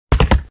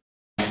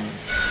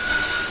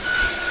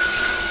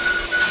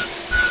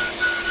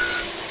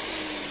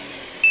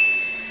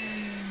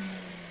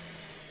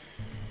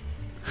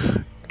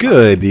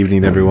Good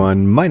evening,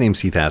 everyone. My name's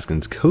Heath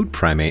Haskins, Code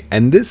Primate,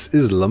 and this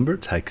is Lumber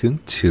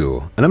Tycoon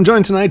 2. And I'm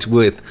joined tonight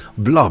with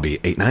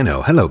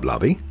Bloby890. Hello,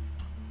 Bloby.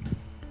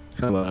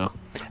 Hello.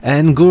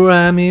 And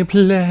Grammi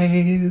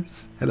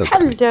Plays. Hello.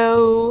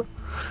 Hello.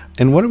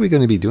 And what are we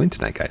going to be doing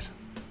tonight, guys?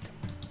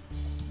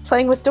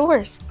 Playing with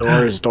doors.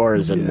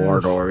 Doors, and more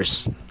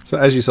doors. So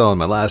as you saw in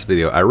my last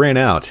video, I ran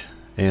out,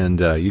 and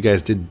you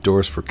guys did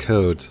doors for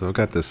code. So I've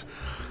got this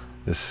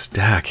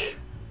stack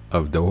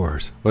of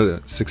doors.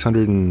 What,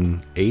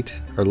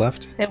 608 are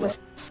left? It was,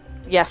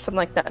 yeah, something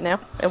like that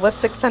now. It was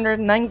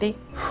 690.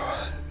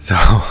 So,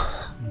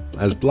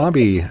 as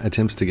Bloby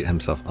attempts to get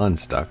himself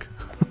unstuck.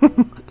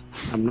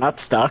 I'm not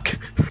stuck.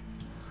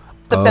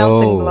 The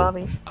bouncing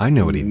Bloby. I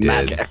know what he did.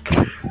 Magic.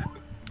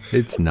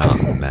 It's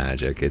not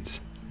magic.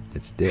 It's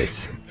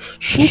this.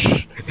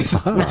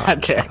 It's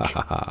magic.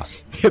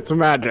 It's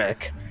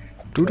magic.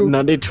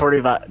 No need to worry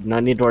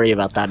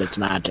about that. It's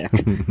magic.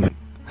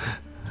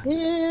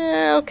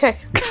 Yeah, okay.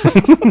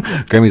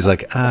 Grammy's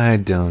like, I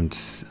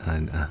don't.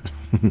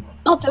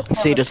 I'll just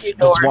See, just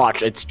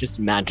watch. It's just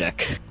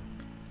magic.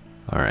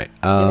 All right.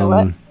 You know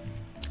what?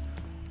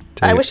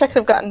 I wish I could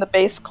have gotten the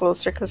base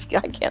closer because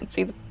I can't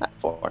see the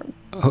platform.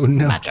 Oh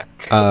no. Magic.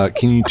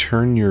 Can you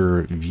turn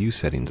your view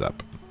settings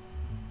up?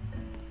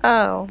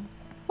 Oh,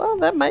 well,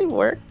 that might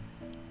work.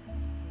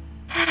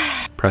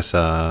 Press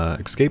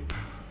escape,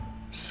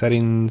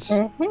 settings,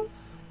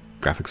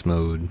 graphics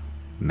mode,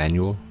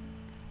 manual,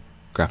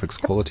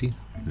 graphics quality,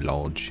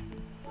 large,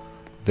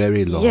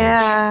 very large.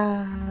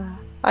 Yeah,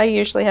 I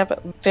usually have it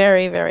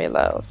very, very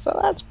low, so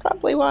that's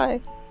probably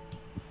why.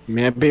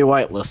 May it be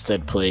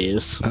whitelisted,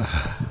 please.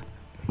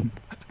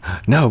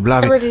 No,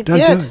 Bloby, Already don't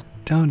did. do it.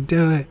 Don't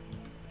do it.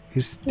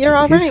 You're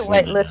already he's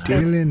whitelisted.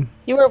 stealing.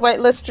 You were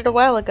whitelisted a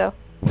while ago.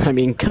 I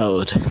mean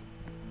code.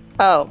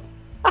 Oh.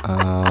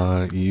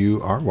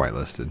 You are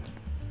whitelisted.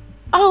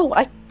 Oh,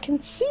 I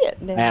can see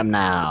it now. I am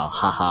now.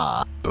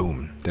 Haha.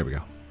 Boom. There we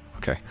go.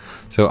 Okay.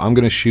 So I'm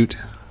going to shoot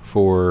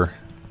for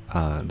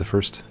the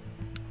first...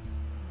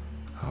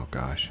 Oh,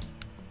 gosh.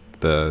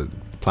 The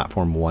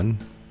platform 1.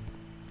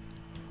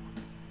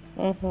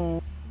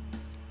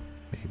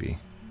 Maybe.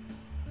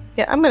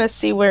 Yeah, I'm gonna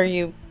see where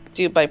you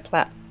do by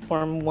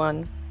platform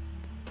 1.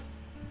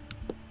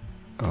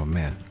 Oh,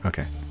 man.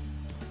 Okay.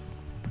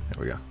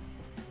 There we go.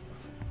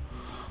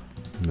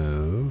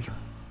 Move.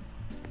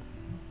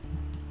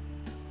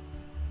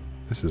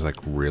 This is like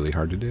really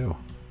hard to do.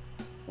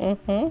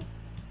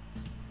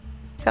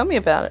 Tell me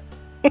about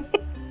it.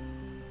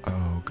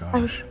 Oh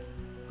gosh.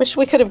 Wish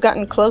we could have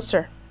gotten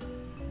closer.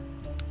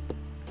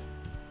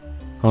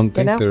 I don't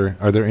think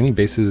are there any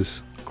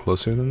bases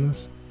closer than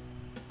this?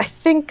 I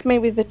think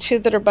maybe the 2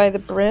 that are by the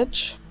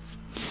bridge.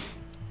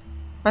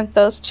 Aren't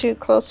those 2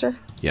 closer?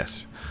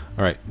 Yes.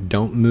 All right.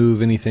 Don't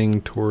move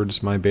anything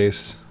towards my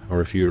base,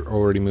 or if you're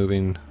already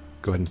moving,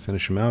 go ahead and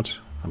finish them out.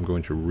 I'm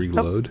going to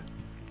reload.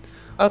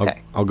 Oh.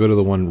 Okay. I'll go to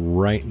the one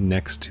right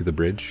next to the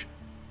bridge.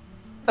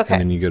 Okay.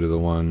 And then you go to the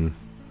one,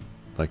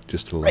 like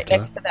just to the left Right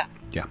of next to that.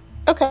 Yeah.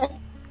 Okay.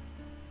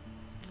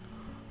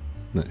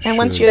 That And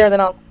once should- you're there,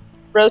 then I'll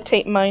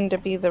rotate mine to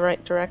be the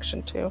right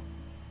direction too.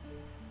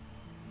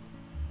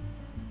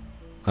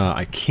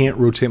 I can't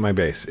rotate my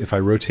base. If I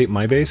rotate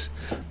my base,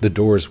 the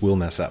doors will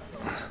mess up.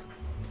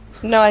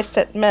 No, I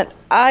meant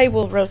I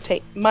will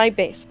rotate my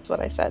base. That's what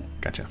I said.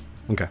 Gotcha.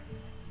 Okay.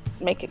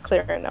 Make it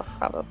clearer, no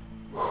problem.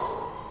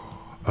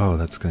 Oh,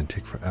 that's going to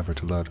take forever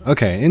to load.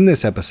 Okay, in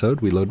this episode,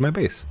 we load my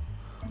base.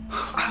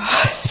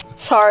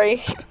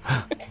 Sorry.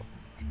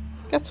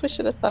 Guess we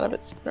should have thought of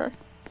it sooner.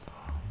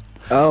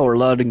 Oh, we're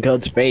loading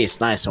code space.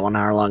 Nice, a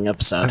 1-hour-long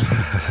episode.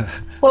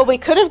 Well, we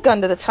could have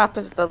gone to the top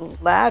of the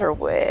ladder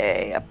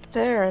way up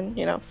there and,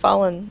 you know,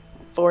 fallen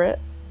for it.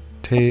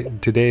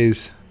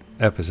 Today's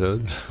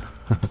episode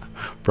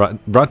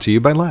brought to you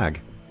by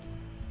lag.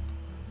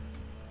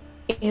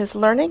 Is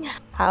learning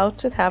how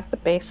to have the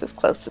bases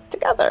closer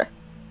together.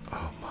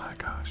 Oh my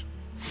gosh.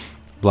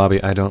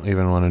 Bloby, I don't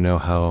even want to know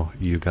how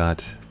you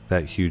got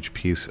that huge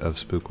piece of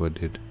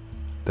spookwood, dude.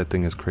 That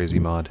thing is crazy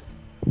mod.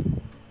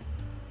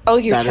 Oh,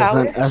 your That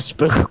tower? isn't a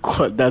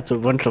spook. That's a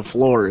bunch of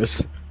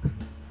floors.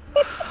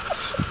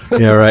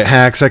 Yeah, right.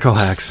 Hacks. I call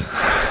hacks.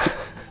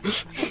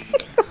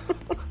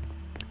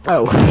 I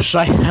wish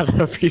I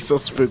had a piece of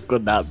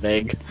spookwood that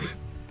big.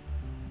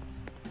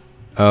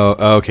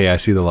 Oh, okay. I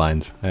see the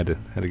lines. I had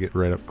to get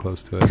right up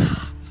close to it.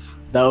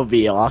 That would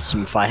be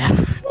awesome if I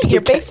had.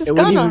 Your base is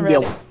gone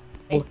already.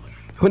 It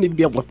wouldn't even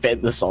be able to fit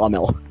in the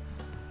sawmill.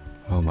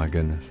 Oh my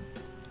goodness.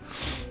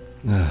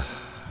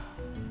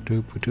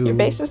 Your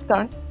base is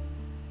gone.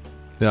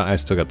 Yeah, I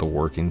still got the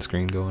working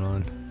screen going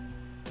on.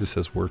 Just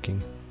says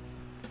working.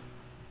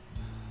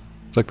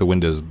 It's like the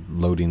Windows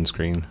loading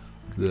screen.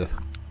 Ugh.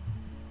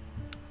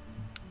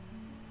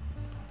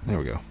 There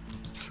we go.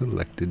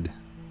 Selected.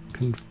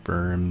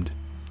 Confirmed.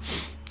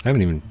 I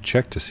haven't even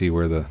checked to see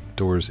where the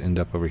doors end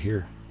up over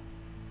here.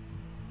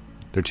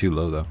 They're too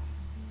low though.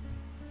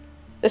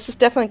 This is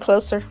definitely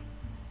closer.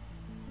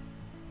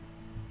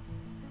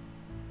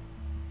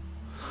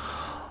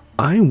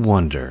 I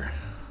wonder,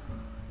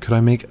 Could I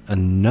make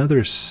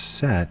another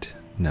set?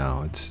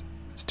 No, it's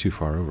too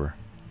far over.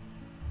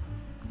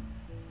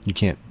 You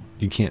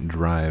can't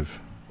drive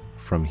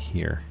from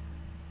here.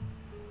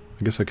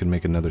 I guess I could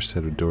make another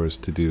set of doors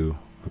to do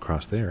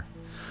across there.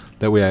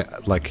 That way,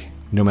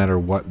 no matter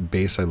what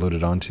base I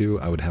loaded onto,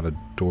 I would have a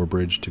door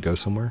bridge to go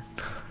somewhere.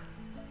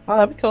 Oh,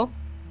 that'd be cool.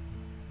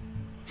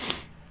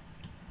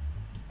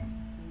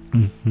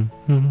 You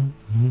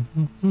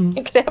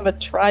could have a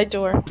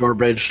tri-door. Door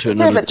bridge to You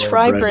could another have a door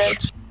tri-bridge.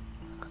 bridge.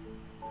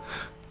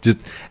 Just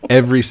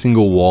every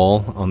single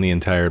wall on the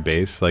entire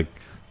base, like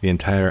the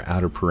entire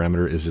outer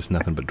perimeter, is just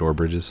nothing but door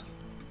bridges.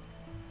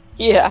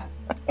 Yeah.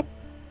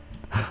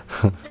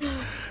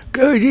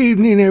 Good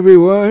evening,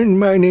 everyone.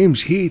 My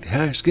name's Heath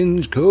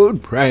Haskins,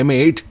 Code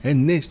Primate,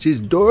 and this is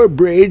Door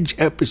Bridge,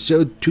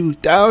 episode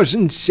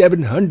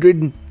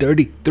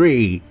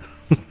 2733.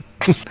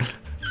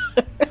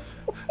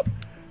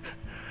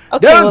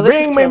 Okay, Don't well, this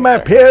bring is me my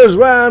closer. pills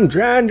while I'm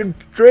trying to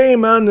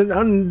stream on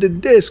the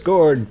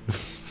Discord.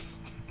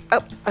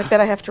 Oh, I bet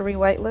I have to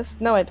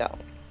re-whitelist. No, I don't.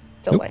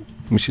 Still Nope. wait.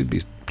 We should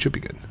be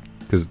good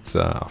because it's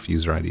off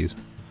user IDs.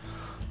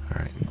 All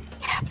right,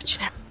 Yeah, but you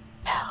never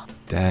tell.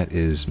 that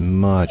is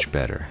much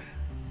better.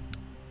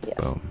 Yes.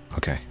 Boom.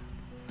 Okay.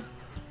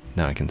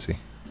 Now I can see.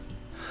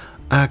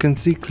 I can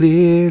see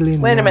clearly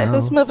now. Wait a minute.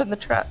 Who's moving the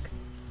truck?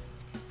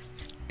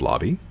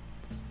 Bloby?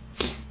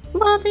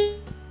 Lovey,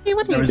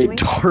 what are you There's a doing?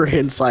 door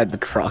inside the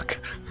truck.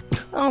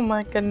 Oh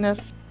my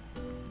goodness.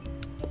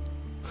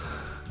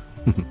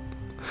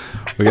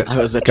 We got, I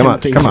was come on,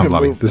 attempting to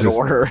Bloby. move This the is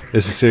door.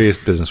 serious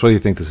business. What do you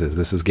think this is?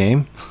 This is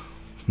game?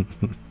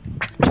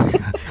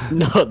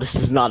 No, this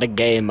is not a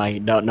game. I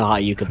don't know how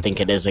you could think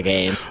it is a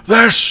game.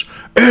 This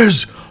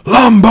is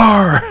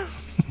lumber.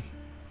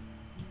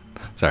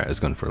 Sorry, I was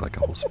going for like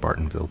a whole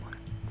Spartanville.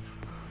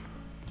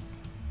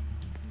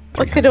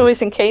 We could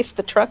always encase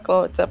the truck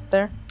while it's up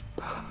there.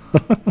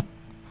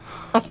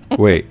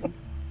 Wait,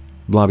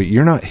 Bloby,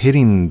 you're not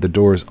hitting the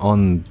doors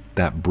on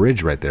that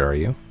bridge right there, are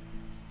you?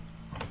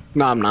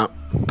 No, I'm not.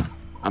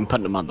 I'm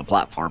putting them on the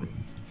platform.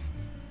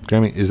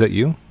 Grammy, is that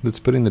you that's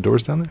putting the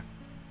doors down there?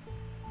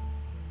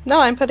 No,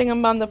 I'm putting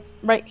them on the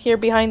right here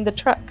behind the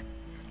truck.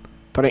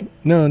 Putting.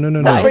 No.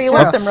 That's where you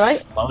want them,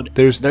 right?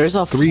 There's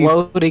a three-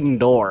 floating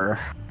door.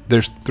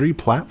 There's 3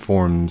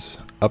 platforms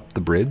up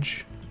the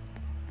bridge.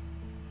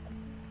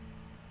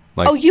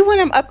 Like, Oh, you want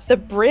them up the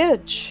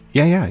bridge?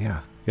 yeah,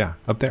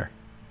 up there.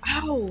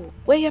 Oh,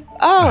 way up.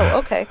 Oh,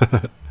 okay.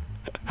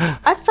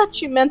 I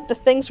thought you meant the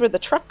things where the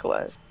truck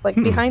was, like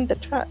behind the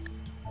truck.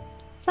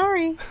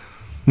 Sorry.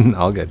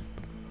 All good.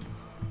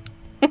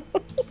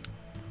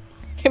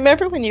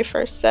 Remember when you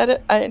first said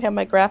it? I didn't have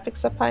my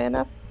graphics up high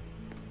enough.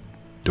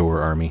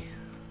 Door army.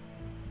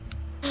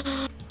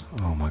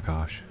 Oh my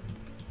gosh.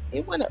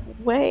 You want it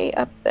way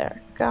up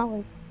there.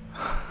 Golly.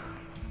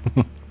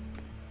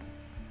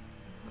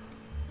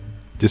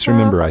 Just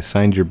remember, I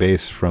signed your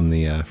base from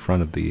the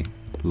front of the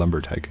Lumber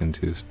Tycoon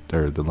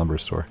or the lumber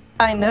store.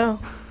 I know.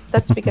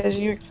 That's because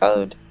of your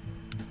code.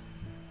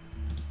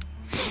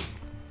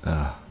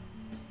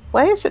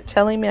 Why is it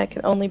telling me I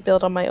can only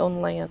build on my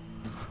own land?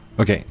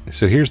 Okay,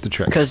 so here's the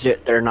trick. Because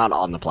they're not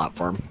on the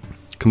platform.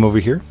 Come over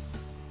here.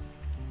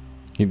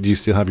 Do you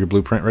still have your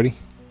blueprint ready?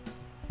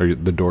 Or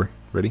the door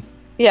ready?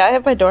 Yeah, I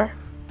have my door.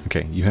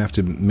 Okay, you have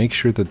to make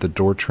sure that the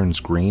door turns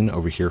green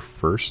over here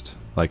first,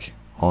 like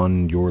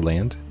on your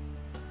land.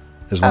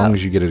 As long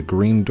as you get a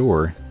green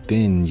door,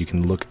 then you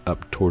can look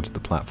up towards the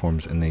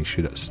platforms and they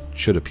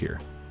should appear.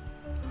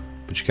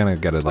 But you kind of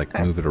got to like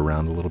move it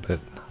around a little bit.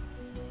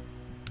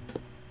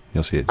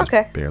 You'll see it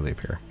just barely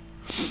appear.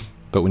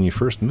 But when you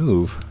first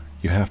move,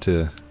 you have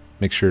to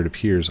make sure it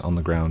appears on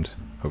the ground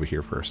over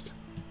here first.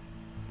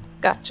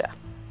 Gotcha.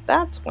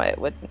 That's why it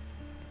wouldn't.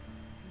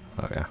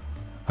 Oh yeah.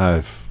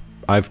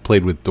 I've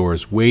played with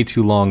doors way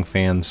too long,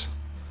 fans.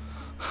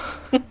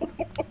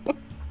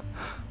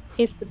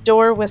 He's the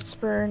door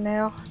whisperer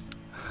now.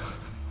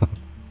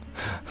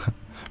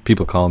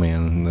 People call me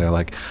and they're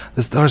like,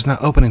 "This door's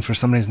not opening for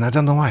some reason. I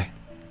don't know why."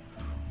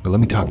 Well, let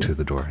me talk to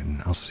the door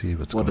and I'll see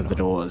what's going on. What are the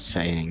doors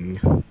saying?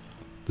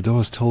 The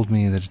door's told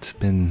me that it's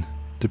been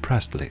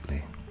depressed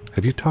lately.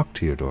 Have you talked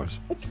to your doors?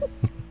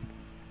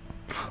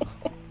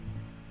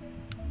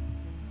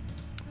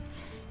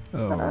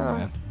 Oh,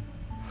 man.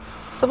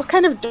 So what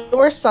kind of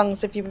door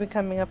songs have you been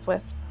coming up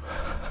with?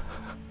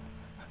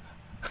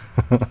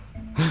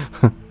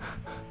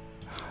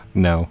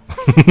 No.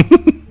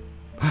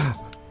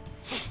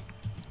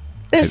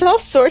 There's all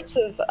sorts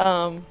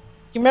of,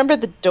 you remember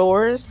the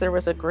Doors? There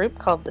was a group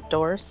called the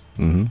Doors.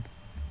 Mm-hmm.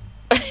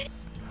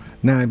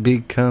 Night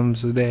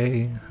becomes the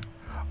day.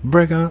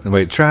 Break on.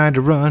 Wait, tried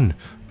to run,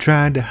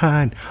 tried to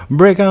hide.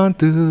 Break on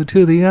through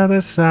to the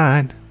other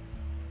side.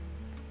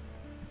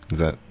 Is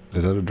that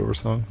a door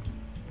song?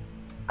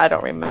 I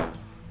don't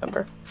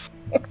remember.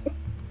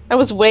 That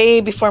was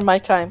way before my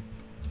time.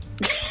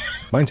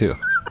 Mine too.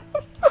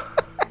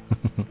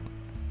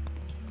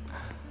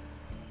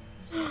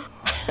 Oh,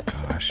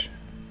 gosh.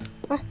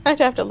 I'd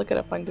have to look it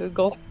up on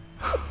Google.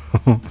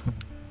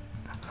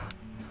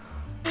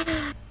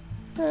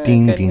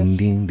 Ding, ding, goodness.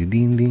 ding, ding,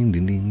 ding, ding,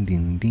 ding, ding,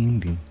 ding, ding,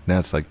 ding.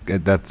 That's like,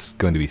 that's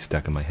going to be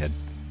stuck in my head.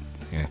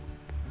 Yeah.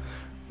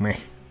 Meh.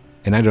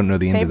 And I don't know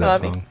the end Hey, of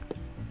that Bobby.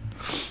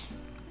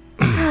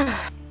 song.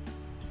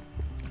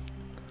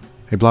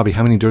 Hey, Blobby,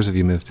 how many doors have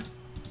you moved?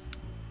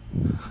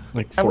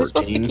 Like Are we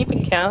supposed to be 14.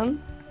 keeping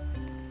count?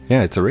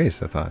 Yeah, it's a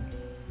race, I thought.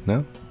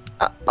 No?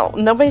 Oh,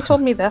 nobody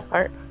told me that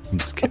part. I'm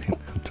just kidding.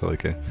 I'm totally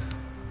kidding.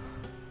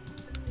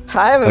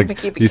 I haven't been Like,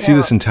 keeping do you see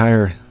this count.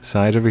 entire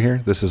side over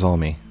here? This is all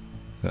me.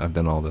 I've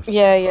done all this.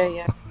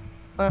 Yeah.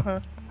 Uh-huh.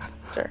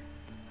 Sure.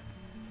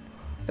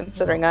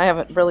 Considering I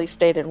haven't really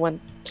stayed in one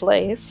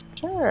place.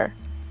 Sure.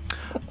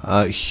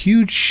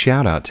 Huge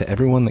shout out to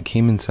everyone that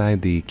came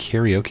inside the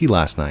karaoke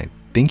last night.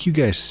 Thank you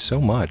guys so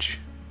much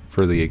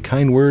for the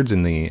kind words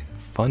and the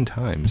fun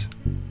times.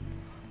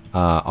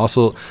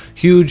 Also,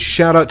 huge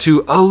shout out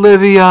to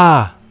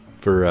Olivia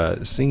for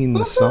singing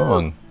the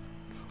song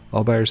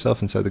all by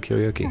herself inside the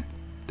karaoke.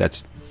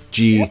 That's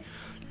G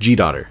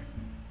daughter.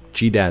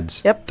 G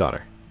dad's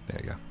daughter. There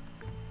you go.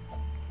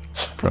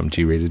 From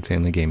G-Rated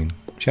Family Gaming.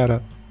 Shout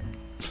out.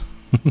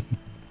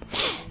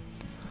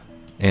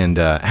 And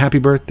happy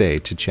birthday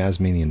to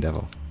Chasmanian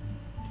Devil.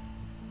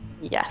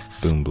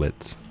 Yes. Boom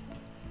Blitz.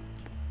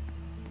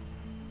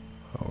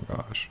 Oh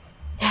gosh.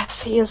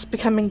 Yes, he is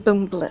becoming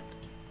Boom Blitz.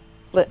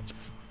 Blitz.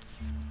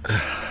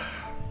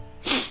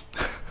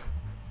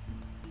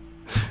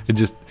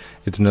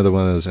 It's another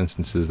one of those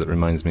instances that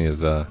reminds me of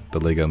the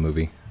Lego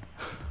movie.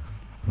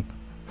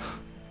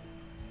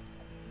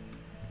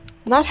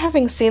 Not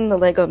having seen the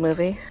Lego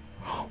movie.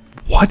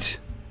 What?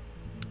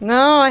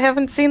 No, I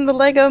haven't seen the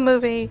Lego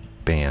movie.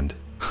 Banned.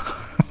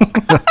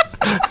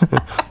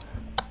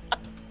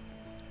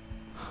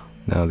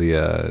 Now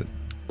the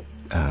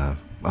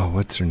oh,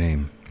 what's her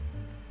name?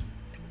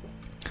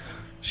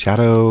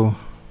 Shadow.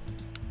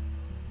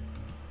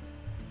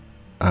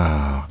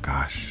 Oh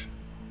gosh,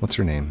 what's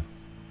her name?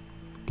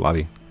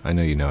 Blobby. I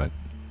know you know it.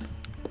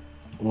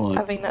 What?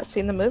 Having not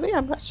seen the movie,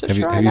 I'm not so Have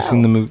you sure. have you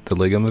seen the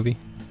Lego movie?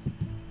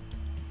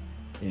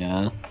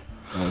 Yeah,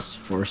 I was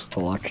forced to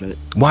watch it.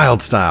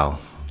 Wild Style.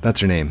 That's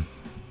her name.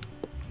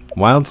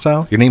 Wild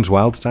Style? Your name's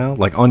Wild Style?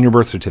 Like on your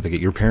birth certificate,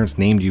 your parents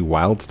named you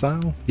Wild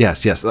Style?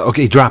 Yes.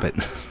 Okay, drop it.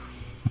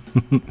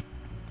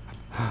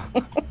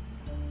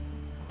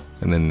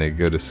 And then they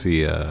go to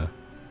see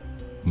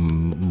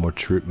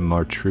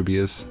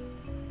Martrubius.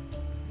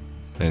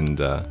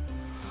 And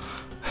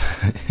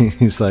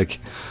he's like,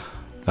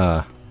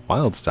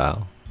 Wild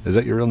Style? Is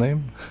that your real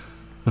name?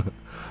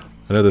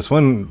 I know this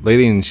one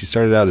lady and she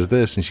started out as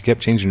this and she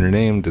kept changing her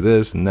name to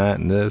this and that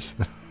and this.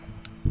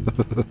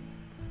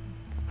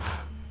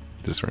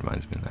 Just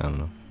reminds me. I don't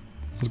know.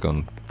 I was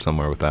going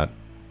somewhere with that.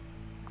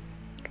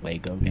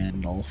 Lego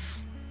Gandalf.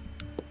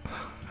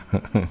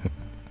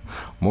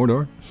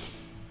 Mordor.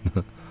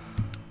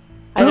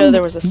 I know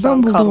there was a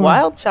song called Dumbledore.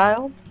 Wild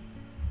Child.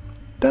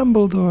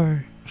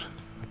 Dumbledore.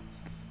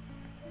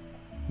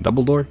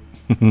 Dumbledore?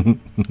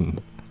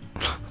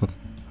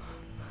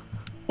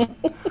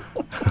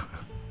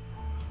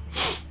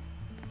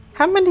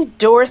 How many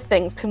door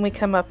things can we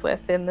come up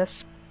with in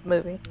this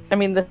movie? I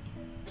mean,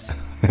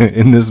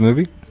 In this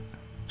movie?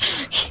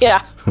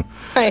 yeah. Who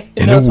In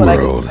a knows what I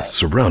did world say.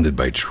 surrounded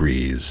by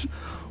trees,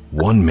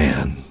 one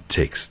man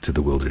takes to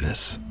the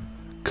wilderness.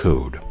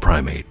 Code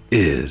Primate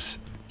is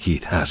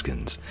Heath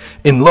Haskins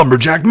in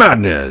Lumberjack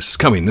Madness,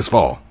 coming this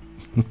fall.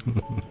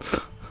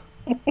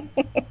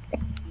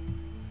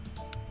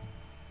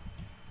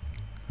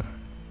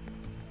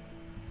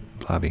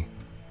 Blobby.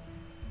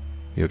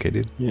 You okay,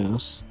 dude?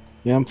 Yes.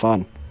 Yeah, I'm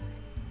fine.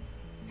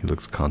 He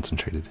looks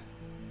concentrated.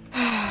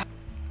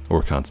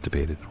 Or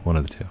constipated. One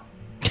of the two.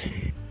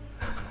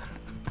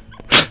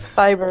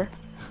 Fiber.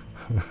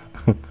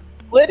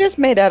 Wood is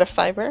made out of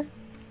fiber.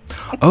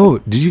 Oh,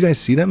 did you guys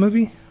see that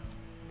movie?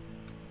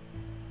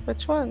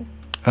 Which one?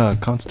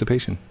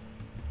 Constipation.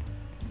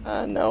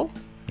 No.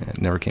 Yeah,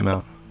 it never came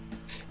out.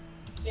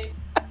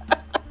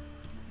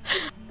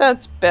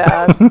 That's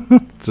bad.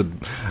 It's a,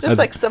 Just that's,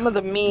 like some of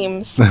the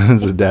memes.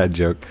 that's a dad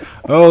joke.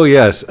 Oh,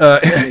 yes.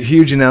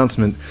 Huge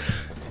announcement.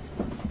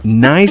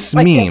 Nice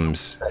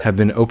memes have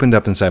been opened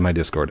up inside my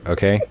Discord,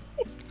 okay?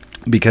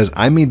 Because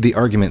I made the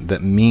argument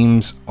that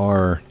memes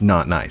are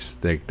not nice.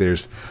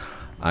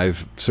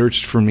 I've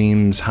searched for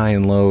memes high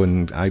and low,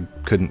 and I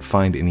couldn't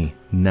find any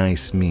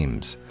nice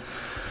memes.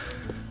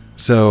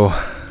 So,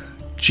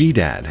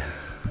 G-Dad,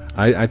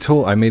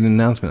 I made an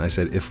announcement. I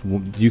said, if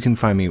you can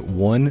find me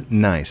one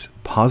nice,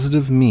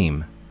 positive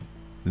meme,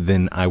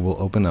 then I will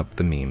open up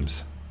the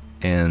memes.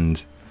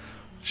 And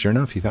sure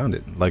enough, he found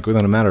it. Like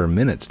within a matter of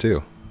minutes,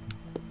 too.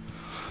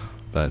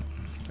 But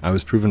I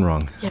was proven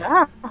wrong.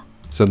 Yeah.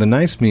 So the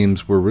nice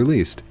memes were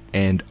released.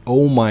 And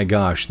oh my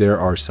gosh, there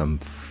are some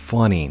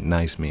funny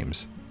nice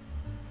memes.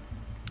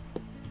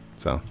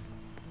 So,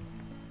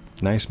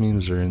 nice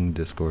memes are in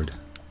Discord.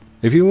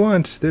 If you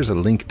want, there's a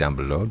link down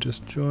below.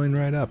 Just join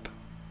right up.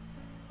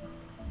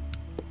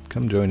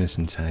 Come join us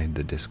inside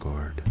the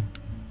Discord.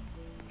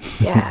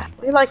 Yeah.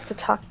 We like to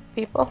talk to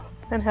people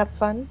and have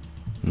fun.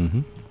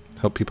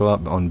 Help people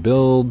out on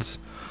builds,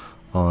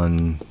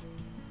 on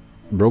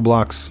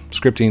Roblox,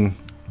 scripting,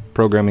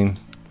 programming,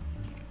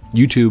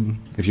 YouTube.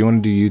 If you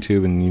want to do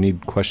YouTube and you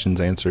need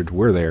questions answered,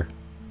 we're there.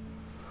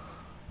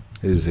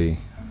 It is a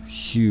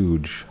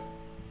huge...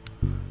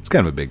 It's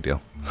kind of a big deal.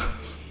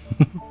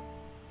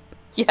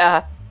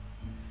 Yeah.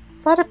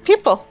 A lot of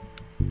people.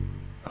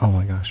 Oh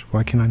my gosh,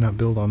 why can I not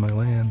build on my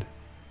land?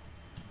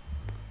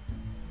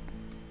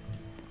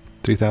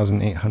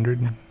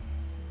 3,800?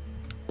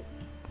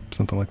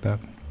 Something like that.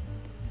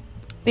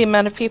 The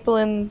amount of people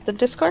in the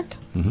Discord?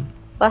 Mm-hmm.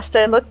 Last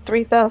I looked,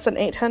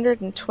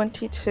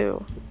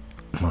 3,822.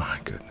 My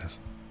goodness.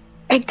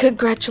 And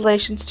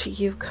congratulations to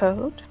you,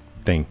 Code.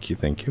 Thank you,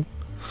 thank you.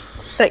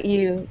 That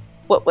you,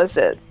 what was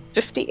it,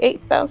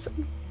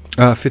 58,000?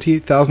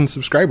 58,000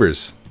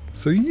 subscribers.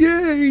 So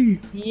yay!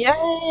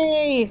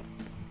 Yay!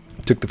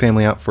 Took the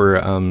family out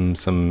for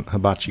some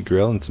hibachi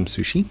grill and some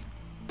sushi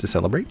to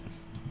celebrate.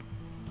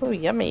 Oh,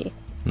 yummy.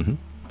 Mm-hmm.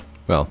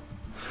 Well,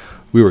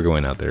 we were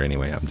going out there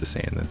anyway. I'm just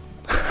saying that.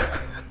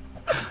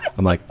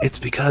 I'm like, it's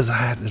because I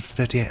had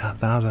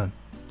 58,000.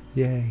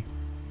 Yay!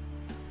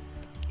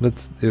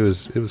 But it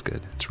was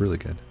good. It's really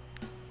good.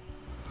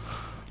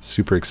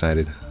 Super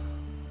excited.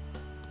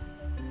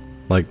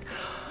 Like,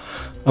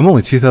 I'm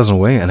only 2,000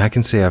 away, and I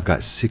can say I've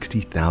got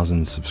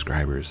 60,000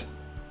 subscribers.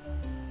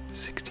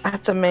 60.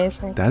 That's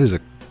amazing.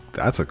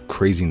 That's a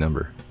crazy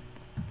number.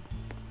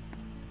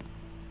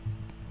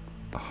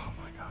 Oh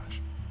my gosh!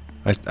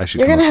 I should.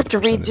 You're come gonna up have to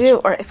with a percentage.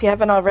 redo, or if you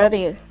haven't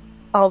already,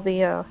 all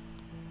the,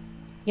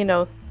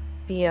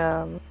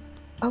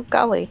 oh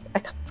golly,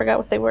 I forgot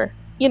what they were.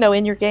 You know,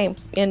 in your game,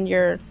 in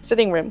your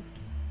sitting room.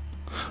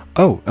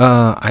 Oh,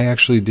 I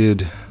actually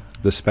did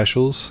the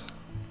specials,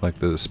 like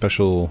the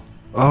special.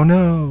 Oh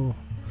no!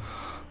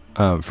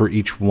 For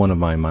each one of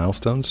my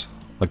milestones,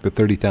 like the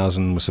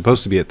 30,000 was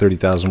supposed to be at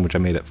 30,000, which I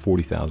made at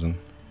 40,000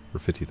 or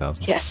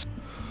 50,000. Yes.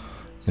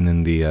 And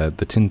then the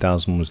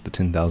 10,000 was the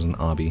 10,000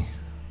 obby.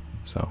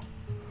 So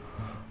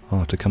I'll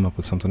have to come up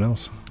with something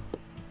else.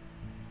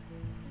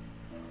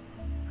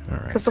 All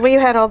right. Because the way you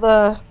had all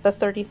the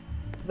 30,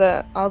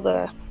 they're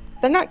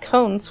not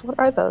cones. What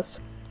are those?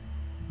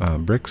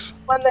 Bricks.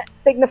 One that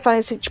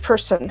signifies each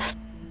person.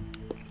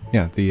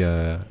 Yeah,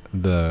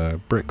 the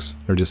bricks.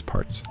 They're just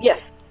parts.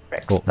 Yes,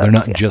 bricks. Well, they're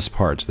not yeah. just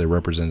parts. They're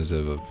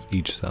representative of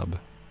each sub.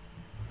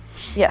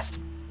 Yes.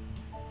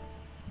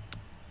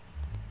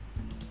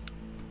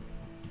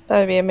 That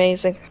would be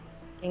amazing.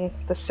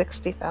 The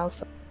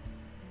 60,000.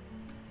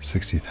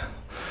 60.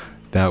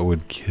 That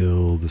would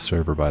kill the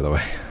server, by the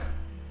way.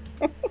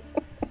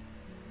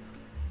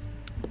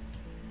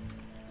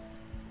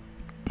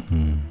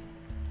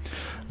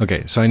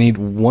 Okay, so I need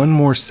one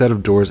more set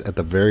of doors at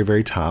the very,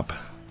 very top.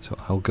 So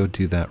I'll go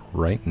do that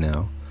right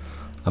now.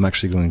 I'm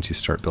actually going to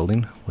start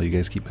building while you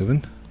guys keep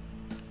moving.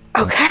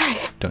 Okay.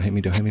 Don't hit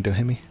me, don't hit me, don't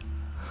hit me.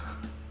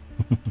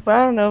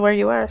 Well, I don't know where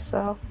you are,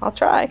 so I'll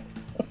try.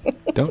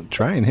 Don't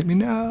try and hit me,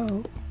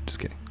 no. Just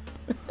kidding.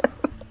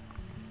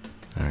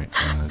 Alright,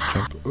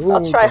 jump. Oh,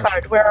 I'll try gosh.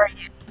 hard. Where are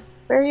you?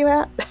 Where are you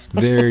at?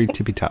 Very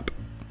tippy top.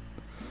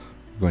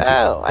 We're going to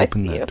I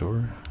open see that you.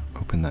 door.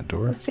 Open that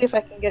door. Let's see if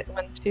I can get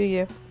one to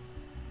you.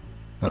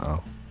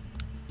 Uh-oh.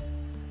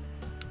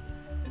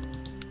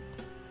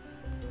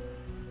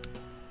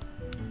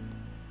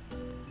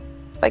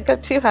 If I go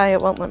too high,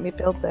 it won't let me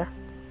build there.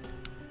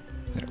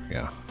 There we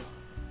go.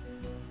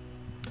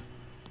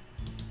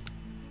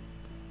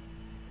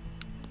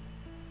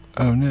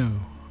 Oh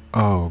no.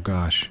 Oh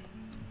gosh.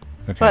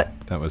 Okay, What?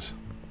 that was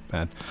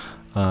bad.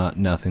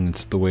 Nothing.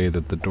 It's the way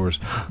that the doors...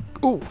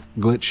 Oh,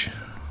 glitch.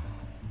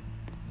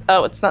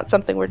 Oh, it's not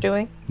something we're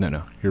doing?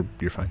 No, you're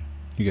fine.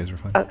 You guys are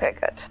fine. Okay,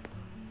 good.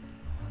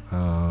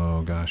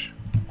 Oh gosh.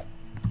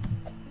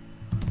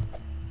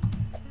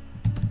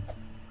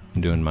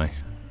 I'm doing my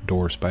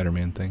door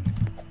Spider-Man thing.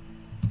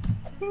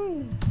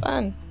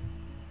 Fun.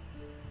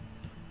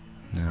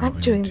 Now I'm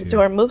doing the into-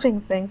 door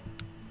moving thing.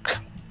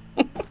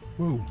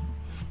 Whoa.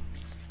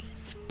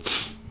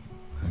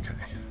 Okay,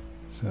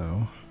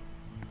 so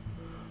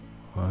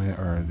why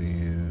are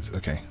these?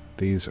 Okay,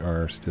 these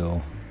are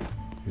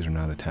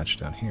not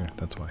attached down here.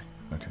 That's why.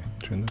 Okay,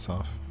 turn this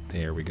off.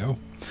 There we go.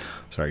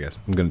 Sorry guys,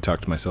 I'm gonna talk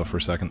to myself for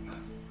a second.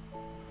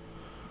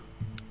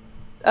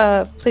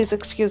 Please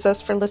excuse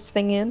us for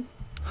listening in.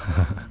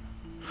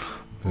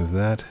 Move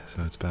that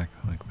so it's back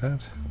like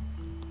that.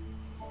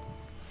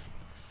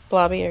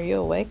 Bloby, are you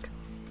awake?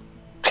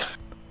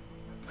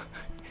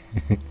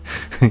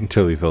 He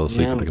totally fell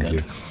asleep Yeah, at the I'm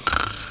good. computer.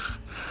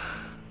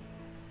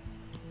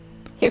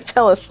 He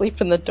fell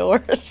asleep in the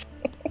doors.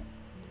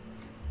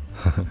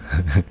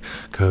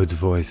 Code's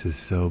voice is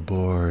so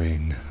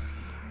boring.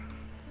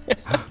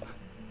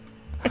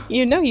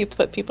 You know you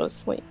put people to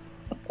sleep.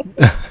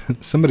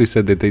 Somebody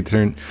said that they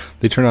turn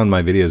on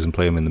my videos and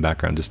play them in the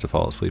background just to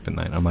fall asleep at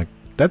night. I'm like,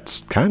 that's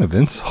kind of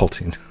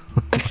insulting.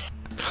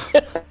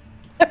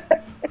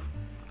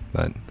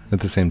 But at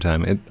the same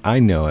time, I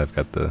know I've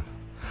got the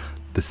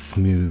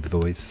smooth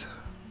voice.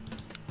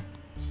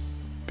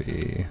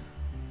 B.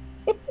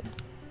 There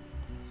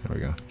we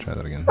go. Try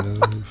that again.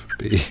 Move.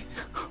 B.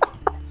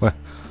 What?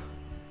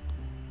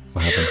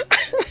 What happened?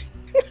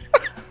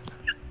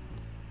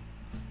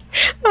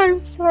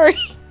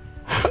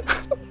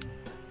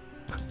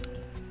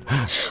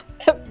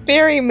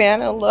 Barry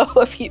Manilow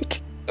of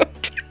YouTube.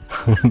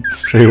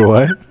 Say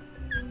what?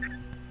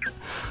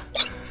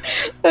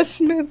 A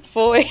smooth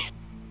voice.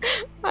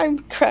 I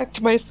cracked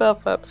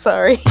myself up.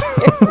 Sorry.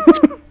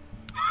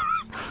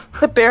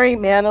 The Barry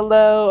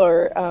Manilow,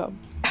 or I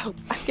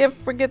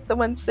forget the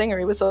one singer.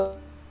 He was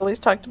always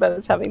talked about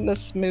as having the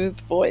smooth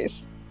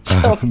voice.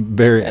 So,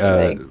 Barry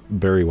anyway.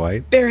 Barry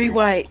White. Barry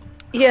White.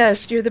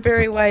 Yes, you're the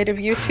Barry White of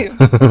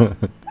YouTube.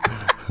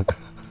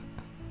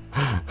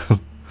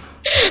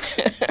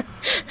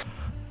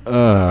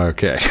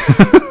 Okay.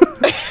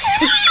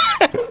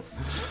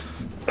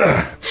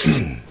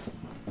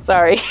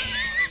 Sorry.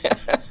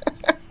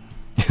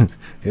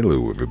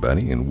 Hello,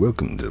 everybody, and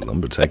welcome to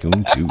Lumber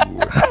Tycoon 2.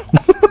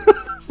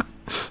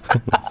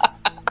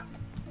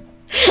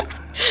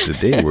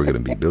 Today we're going to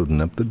be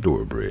building up the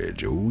door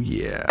bridge. Oh,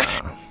 yeah.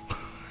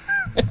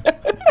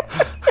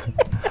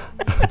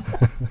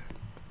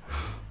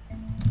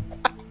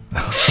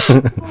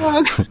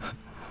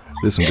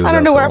 This one goes I don't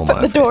out know to where I all put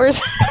my the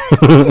doors.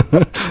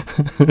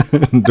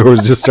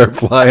 Doors just start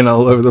flying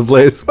all over the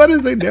place. What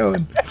is he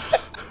doing?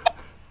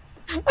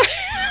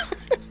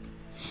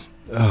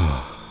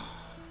 Oh.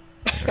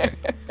 All right.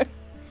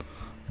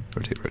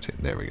 Rotate,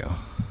 rotate. There we go.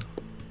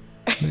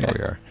 There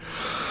we are.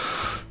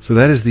 So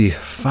that is the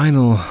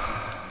final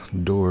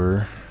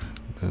door.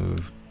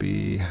 Move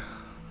B.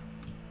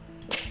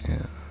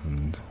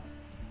 And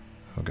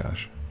oh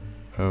gosh.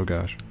 Oh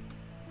gosh.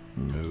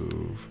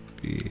 Move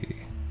B.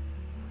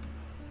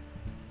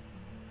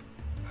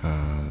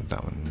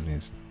 That one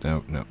needs.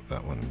 No,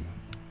 that one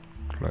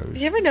closed. Have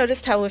you ever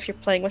noticed how if you're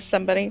playing with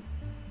somebody,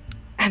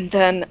 and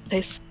then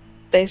they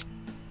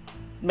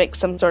make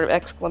some sort of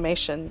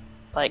exclamation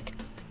like,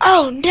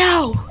 "Oh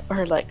no!"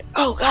 or like,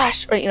 "Oh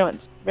gosh!" or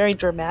it's very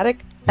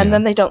dramatic, and Yeah.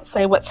 then they don't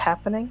say what's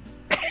happening.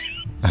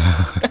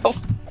 No.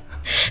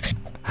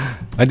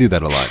 I do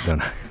that a lot,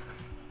 don't I?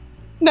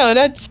 No,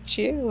 not just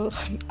you.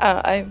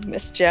 I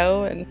miss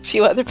Joe and a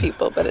few other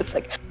people, but it's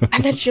like,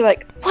 and then you're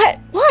like, "What?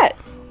 What?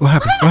 What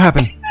happened? What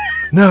happened?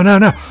 No, no,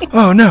 no.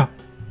 Oh, no.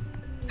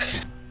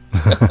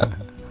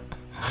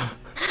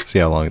 See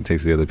how long it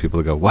takes the other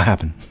people to go, what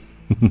happened?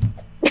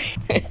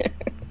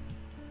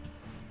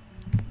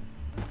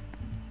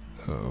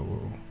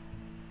 Oh.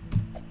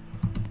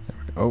 There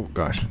we go. Oh,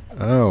 gosh.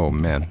 Oh,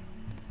 man.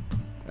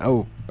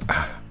 Oh.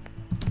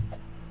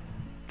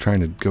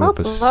 Trying to go up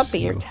a Bloby,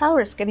 your slope.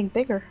 tower's getting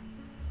bigger."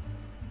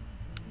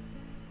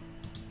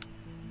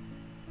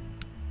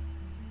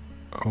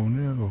 Oh,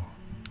 no.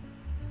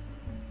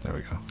 There we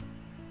go.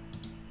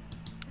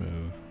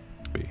 Move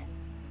B.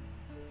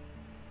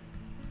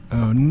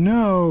 Oh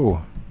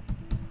no!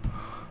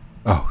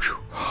 Oh,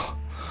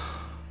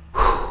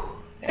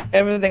 whew.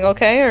 Everything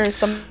okay, or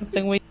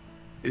something we?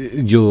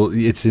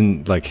 It's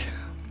in like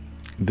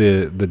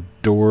the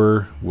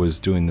door was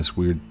doing this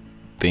weird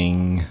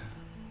thing.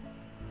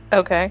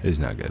 Okay. It's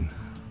not good.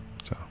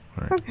 So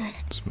all right, Okay.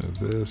 let's move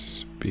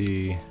this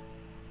B.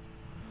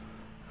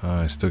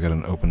 I still got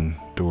an open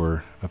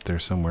door up there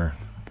somewhere.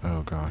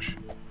 Oh gosh.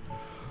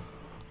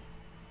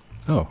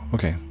 Oh,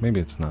 okay. Maybe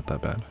it's not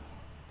that bad.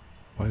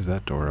 Why is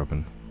that door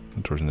open?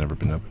 That door's never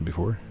been open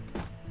before.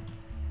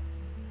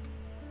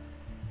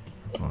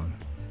 Come on.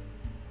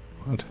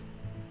 What?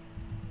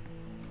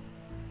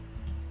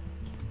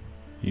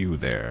 You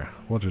there.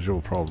 What is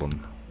your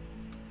problem?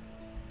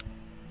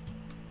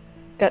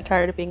 Got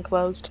tired of being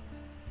closed.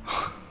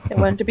 I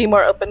wanted to be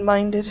more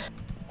open-minded.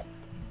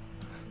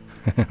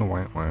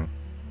 Wah, wah.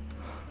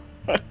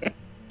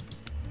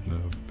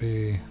 Move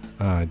B.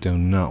 I do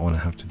not want to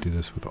have to do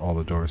this with all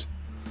the doors.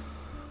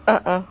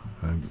 Uh-oh.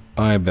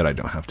 I bet I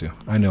don't have to.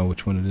 I know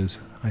which one it is.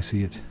 I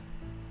see it.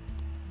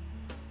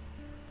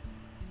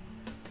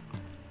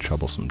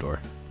 Troublesome door.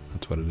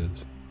 That's what it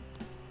is.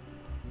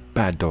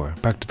 Bad door.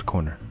 Back to the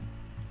corner.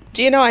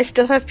 Do you know I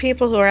still have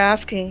people who are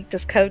asking,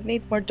 does Code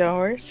need more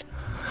doors?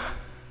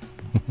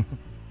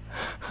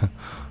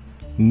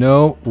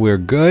 No, we're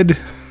good.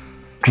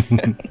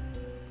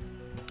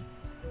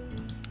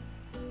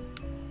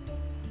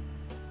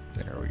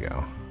 There we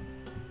go.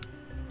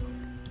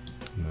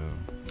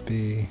 Move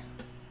B.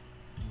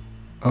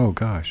 Oh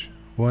gosh.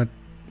 What?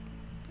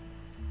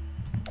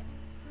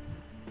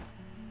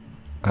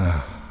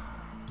 Uh-oh.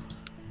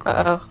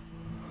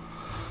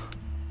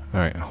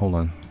 Alright, hold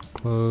on.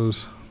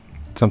 Close.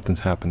 Something's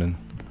happening.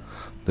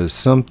 There's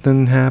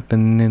something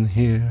happening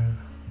here.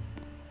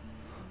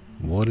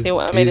 What it Do you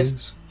want me to? is,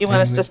 Do you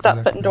want us ain't to stop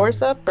exactly putting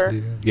doors up, or?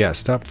 clear. Yeah,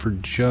 stop for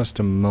just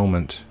a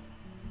moment.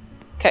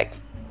 Okay.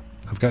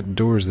 I've got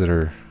doors that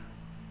are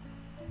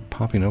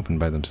popping open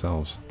by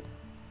themselves.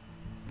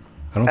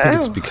 I don't think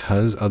it's Oh.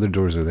 because other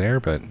doors are there,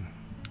 but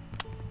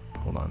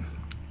hold on.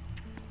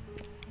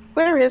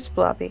 Where is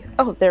Bloby?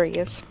 Oh, there he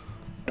is.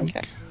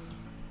 Okay.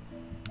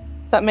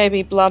 Thought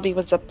maybe Bloby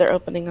was up there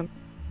opening them.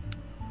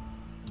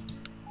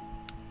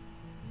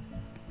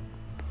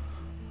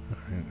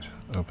 Alright,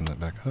 open that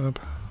back up.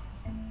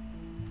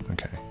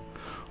 Okay.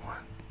 1,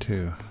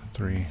 2,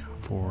 3,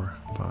 4,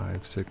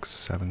 5, 6,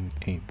 7,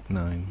 8,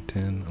 9,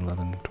 10,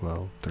 11,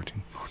 12,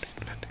 13, 14,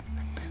 15,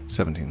 16,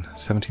 17.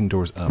 17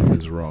 doors up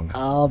is wrong.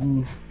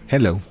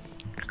 Hello.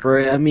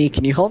 Grammy,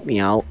 can you help me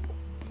out?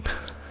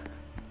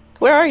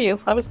 Where are you?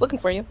 I was looking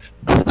for you.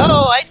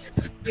 Oh, I see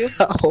you.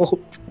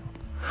 Help.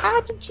 How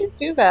did you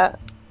do that?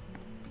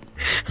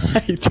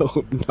 I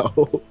don't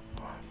know.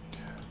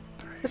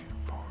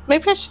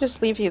 Maybe I should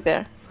just leave you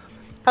there.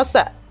 How's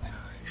that?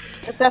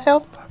 Did that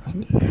help?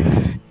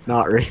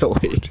 Not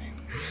really.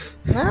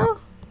 No?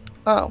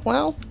 Oh,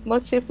 well,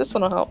 let's see if this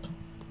one will help.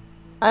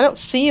 I don't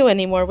see you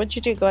anymore. What'd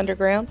you do? Go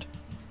underground?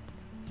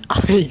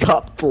 I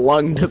got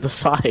flung to the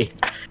side.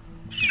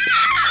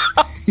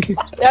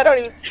 I don't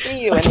even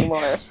see you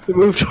anymore.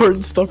 Move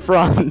towards the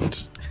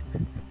front.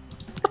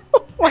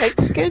 Oh my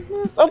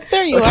goodness. Oh,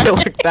 there you Okay, are.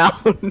 look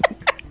down.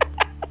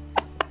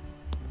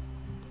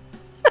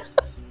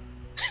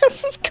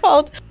 This is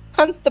called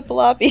Hunt the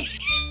Bloby.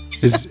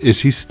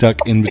 Is he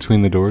stuck in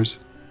between the doors?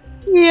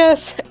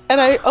 Yes, and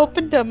I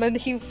opened him and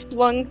he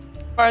flung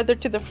farther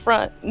to the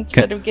front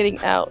instead of getting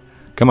out.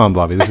 Come on,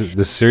 Blobby. This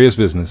is serious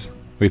business.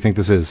 What do you think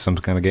this is? Some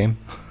kind of game?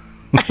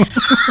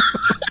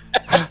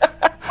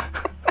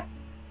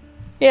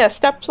 Yeah,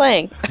 stop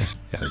playing.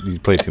 Yeah, you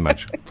play too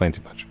much. Playing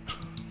too much.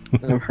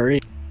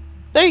 Hurry.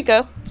 There you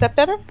go. Is that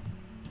better?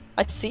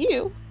 I see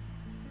you.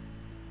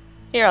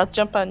 Here, I'll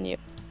jump on you.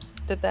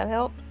 Did that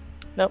help?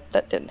 Nope,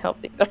 that didn't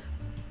help either.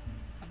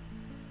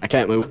 I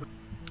can't move.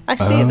 I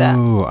see that.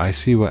 Oh, I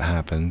see what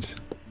happened.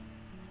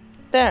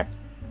 There.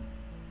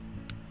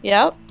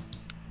 Yep.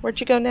 Where'd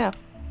you go now?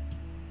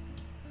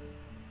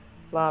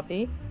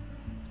 Lobby.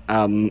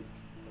 To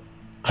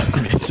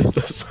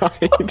the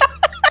side.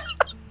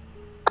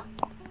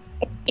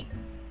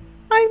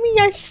 I mean,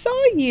 I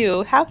saw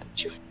you. How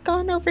could you have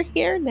gone over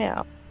here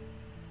now?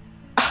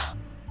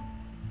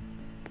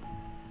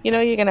 You know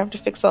you're gonna have to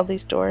fix all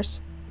these doors.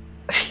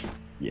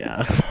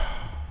 Yeah.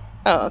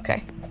 Oh,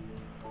 okay.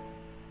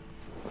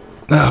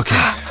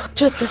 Okay.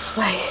 Do it this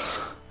way.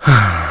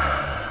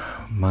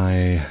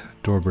 My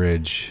door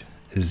bridge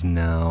is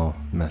now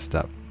messed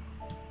up.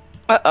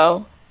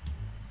 Uh-oh.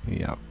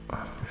 Yep.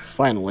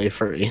 Finally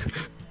free.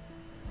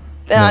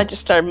 Then No. I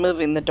just started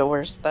moving the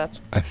doors.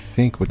 That's... I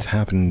think what's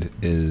happened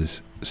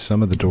is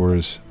some of the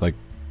doors, like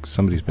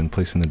somebody's been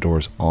placing the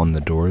doors on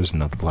the doors,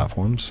 not the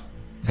platforms,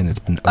 and it's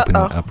been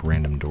opening up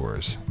random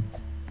doors.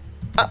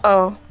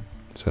 Uh-oh.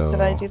 So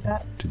Did I do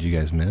that? Did you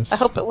guys miss? I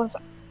hope it was...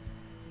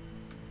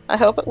 I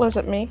hope it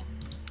wasn't me.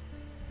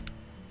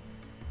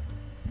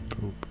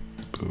 Boop,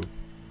 boop.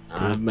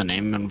 I've been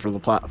aiming for the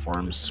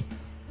platforms.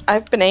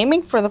 I've been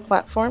aiming for the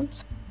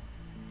platforms.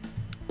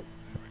 There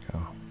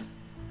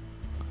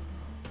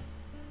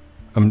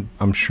we go.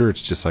 I'm sure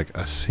it's just like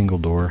a single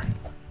door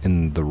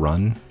in the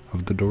run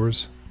of the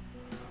doors,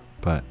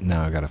 but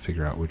now I gotta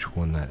figure out which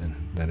one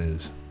that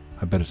is.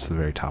 I bet it's the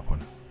very top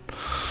one.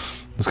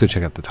 Let's go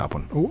check out the top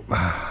one. Oh,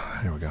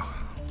 there we go.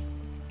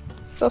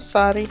 So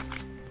sorry.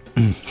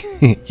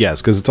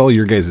 Yes, because it's all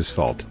your guys'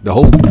 fault. The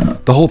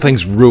whole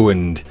thing's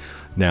ruined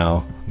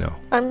now. No.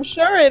 I'm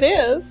sure it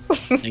is.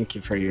 Thank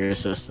you for your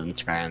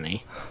assistance,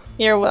 Grammy.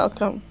 You're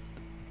welcome.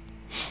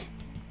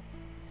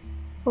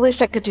 At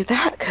least I could do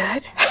that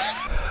good.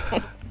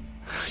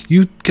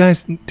 You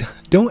guys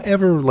don't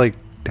ever like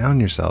down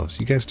yourselves.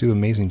 You guys do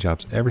amazing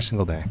jobs every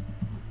single day.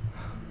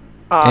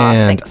 Aw,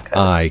 And thanks, Cody.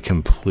 I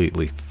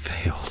completely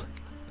failed.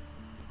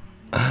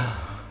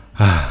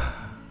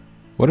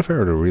 What if I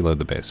were to reload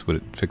the base? Would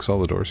it fix all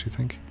the doors, you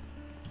think?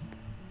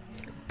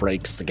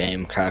 Breaks the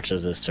game,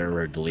 crashes the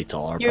server, deletes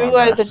all our You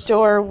progress. are the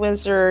door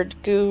wizard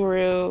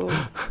guru.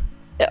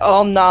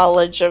 All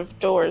knowledge of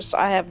doors.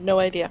 I have no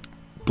idea.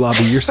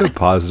 Blobby, you're so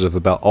positive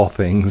about all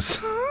things.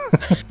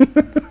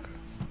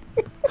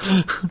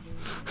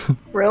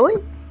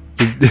 Really?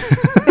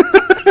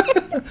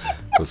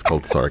 It's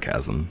called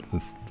sarcasm.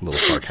 It's a little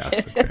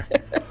sarcastic there.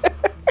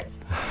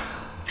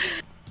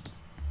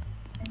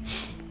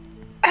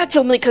 That's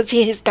only because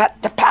he's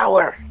got the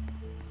power.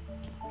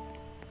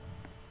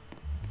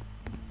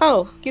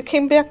 Oh, you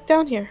came back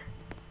down here.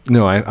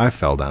 No, I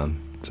fell down,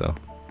 so.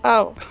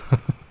 Oh.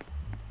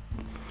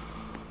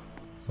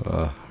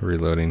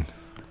 Reloading.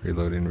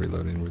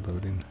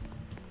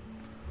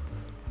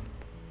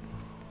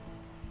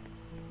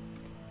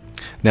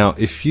 Now,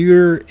 if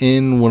you're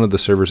in one of the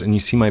servers and you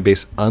see my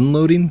base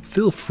unloading,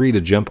 feel free to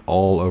jump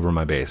all over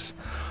my base.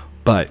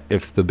 But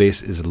if the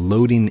base is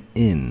loading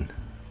in,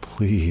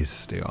 please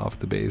stay off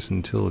the base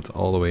until it's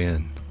all the way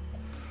in.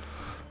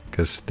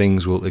 Because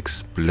things will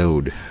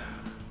explode.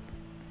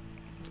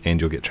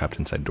 And you'll get trapped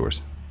inside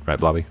doors. Right,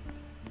 Blobby?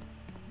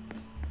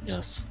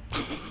 Yes.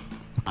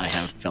 I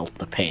have felt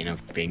the pain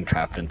of being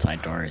trapped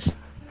inside doors.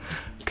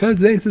 Because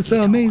this is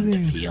so You know what to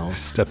amazing. feel.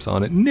 Steps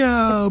on it.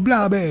 No,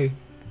 Blobby!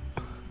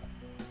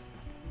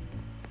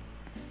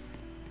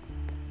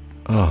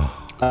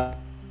 Oh. I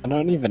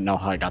don't even know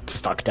how I got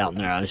stuck down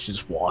there. I was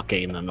just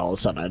walking and all of a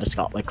sudden I just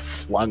got like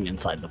flung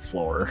inside the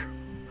floor.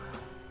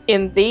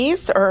 In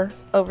these or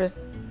over?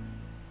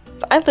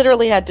 I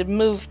literally had to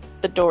move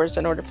the doors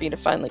in order for you to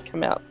finally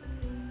come out.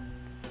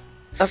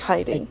 of I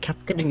hiding.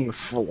 kept getting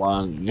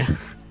flung.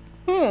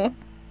 Hmm.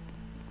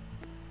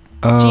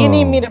 Oh, Do you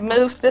need me to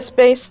move this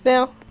base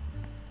now?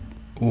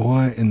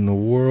 what in the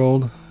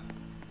world?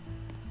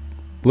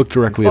 Look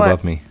directly What?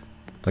 above me,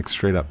 like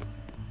straight up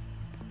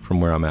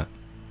from where I'm at.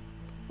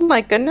 Oh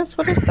my goodness,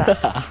 what is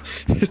that?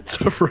 It's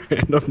a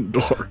random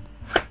door.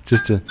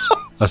 Just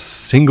a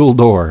single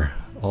door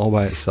all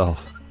by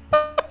itself.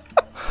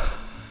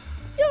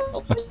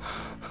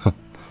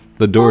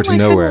 The door Oh to my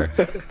nowhere.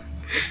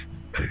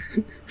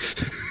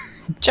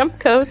 Jump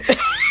code.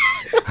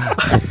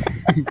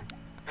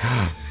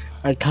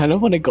 I kind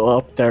of want to go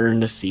up there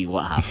and to see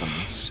what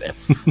happens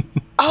if.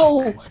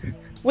 Oh,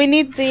 we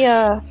need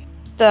the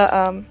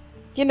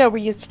you know, where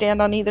you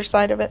stand on either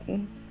side of it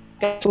and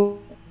go.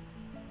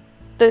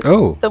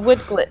 Oh. The wood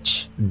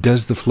glitch.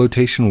 Does the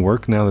flotation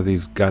work now that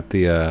they've got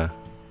the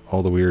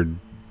all the weird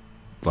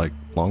like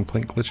long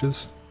plank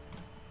glitches?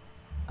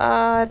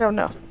 I don't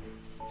know,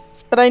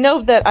 but I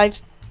know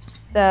that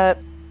that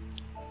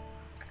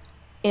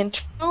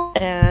Intro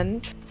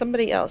and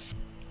somebody else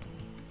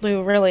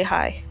flew really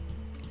high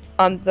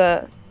on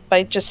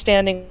by just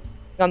standing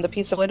on the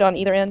piece of wood on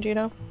either end. You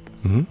know.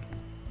 Mm-hmm.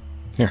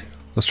 Here,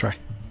 let's try.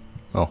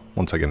 Oh,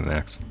 once I get an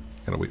axe,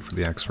 gotta wait for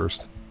the axe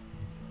first.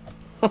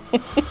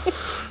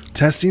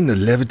 Testing the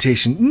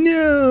levitation.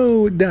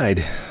 No, it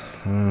died.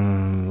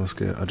 Let's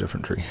get a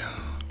different tree.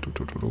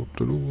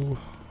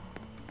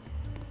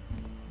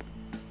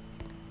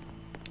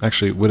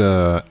 Actually, would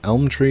a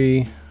elm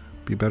tree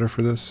be better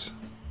for this?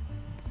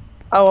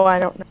 Oh, I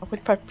don't know. We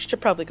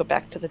should probably go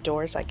back to the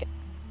doors. I guess.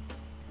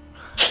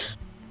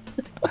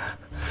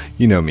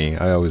 You know me.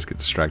 I always get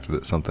distracted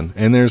at something.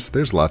 And there's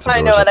lots of doors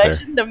I know, up and there. I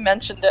shouldn't have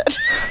mentioned it.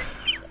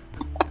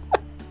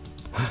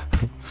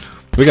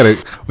 We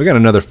got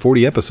another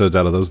 40 episodes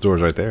out of those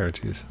doors right there.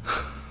 Jeez.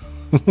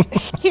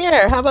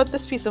 Here, how about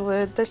this piece of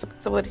wood? There's a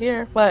piece of wood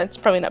here. Well, it's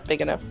probably not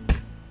big enough.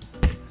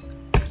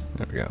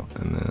 There we go.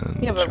 And then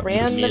You have a chop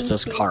random- Yes,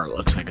 this car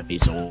looks like a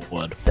piece of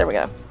wood. There we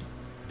go.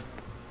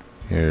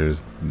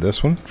 Here's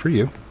this one for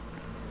you.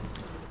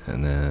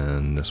 And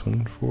then this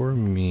one for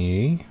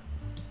me.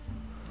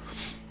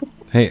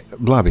 Hey,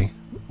 Bloby,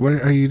 what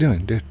are you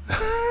doing, dude?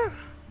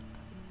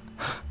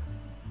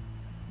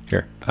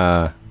 Here,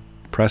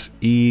 press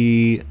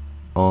E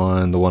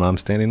on the one I'm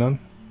standing on.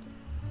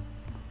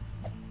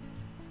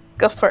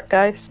 Go for it,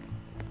 guys.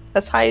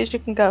 As high as you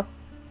can go.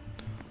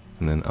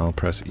 And then I'll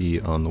press E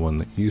on the one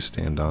that you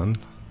stand on.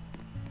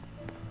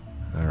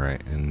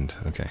 Alright, and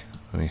okay,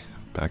 let me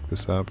back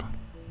this up.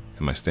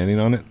 Am I standing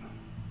on it?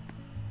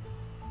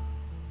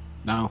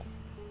 No.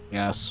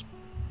 Yes.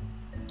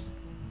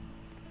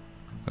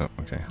 Oh,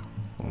 okay.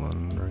 Hold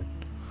on, right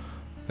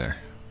there.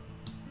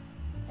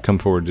 Come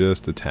forward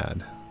just a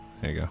tad.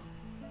 There you go.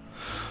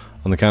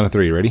 On the count of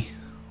 3, ready?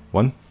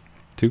 1,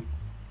 2,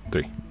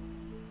 3.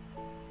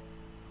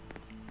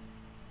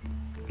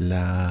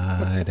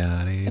 La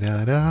da dee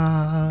da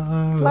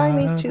da. Fly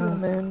me to the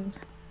moon.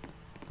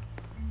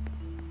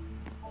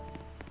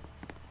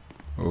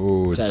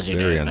 Oh, it's Says you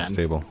very did, man.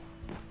 unstable.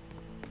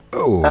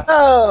 Oh,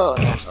 Oh,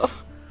 no.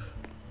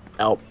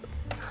 Help.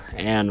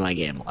 And my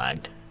game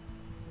lagged.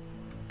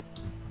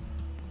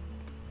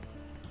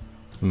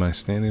 am I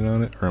standing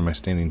on it or am I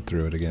standing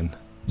through it again?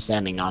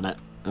 Standing on it.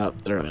 Up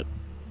through it.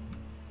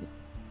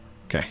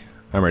 Okay,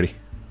 I'm ready.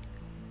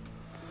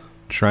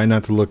 Try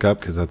not to look up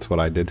because that's what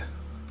I did.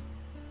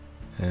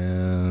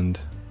 And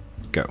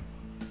go.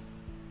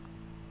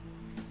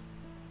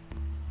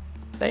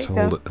 There you So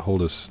go.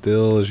 hold as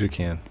still as you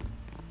can.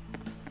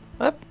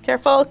 Oh,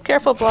 careful,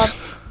 careful, Blob.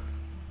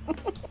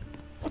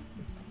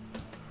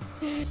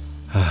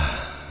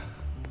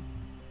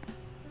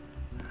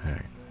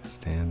 Alright,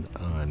 stand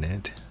on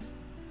it.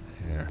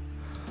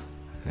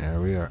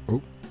 There we are.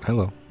 Oh,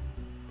 hello.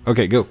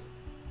 Okay, go.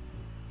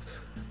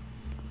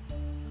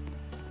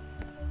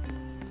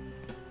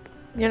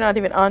 You're not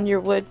even on your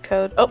wood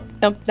code. Oh,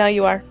 no, now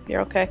you are.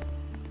 You're okay.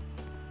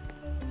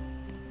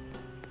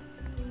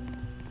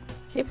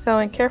 Keep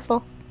going,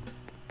 careful.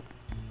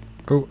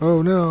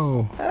 Oh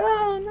no.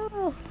 Oh,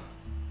 no.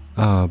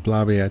 Oh,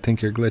 Bloby, I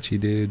think you're glitchy,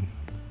 dude.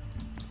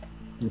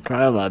 I'm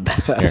trying my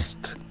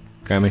best.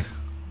 Grammy,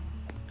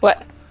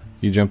 What?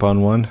 you jump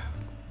on one.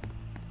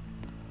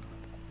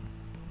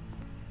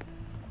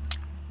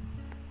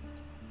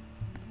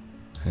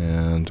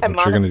 And I'm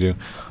what you're on going to do,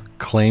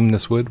 claim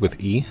this wood with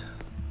E.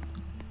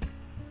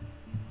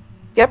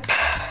 Yep.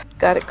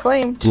 Got it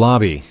claimed.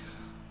 Bloby.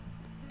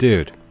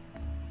 Dude,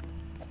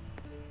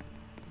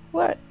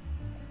 What?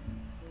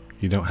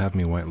 you don't have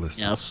me whitelisted.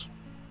 Yes.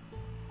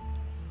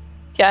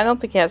 Yeah, I don't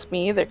think he has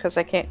me either because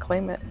I can't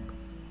claim it.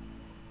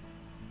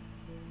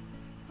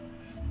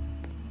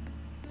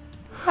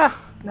 Ah,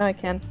 now I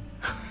can.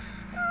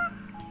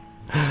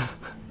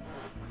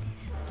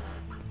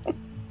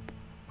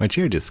 My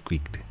chair just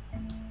squeaked.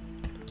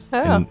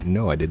 Oh, And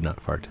no, I did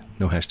not fart.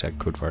 No hashtag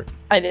code fart.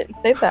 I didn't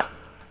say that.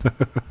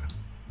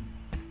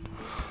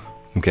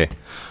 Okay,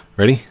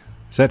 ready,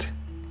 set,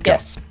 go.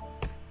 Yes.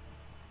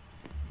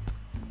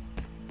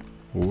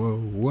 Whoa,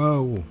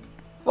 whoa.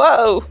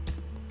 Whoa.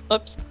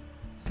 Oops.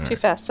 Too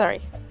fast,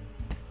 sorry.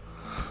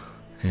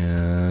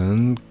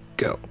 And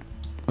go.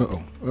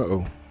 Uh-oh.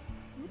 Uh-oh.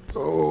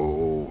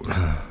 Oh.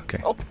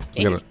 Okay. Oh,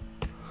 We gotta-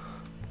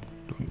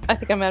 I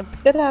think I'm a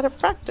bit out of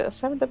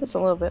practice. I haven't done this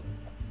in a little bit.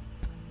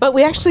 But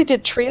we actually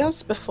did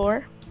trios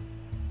before.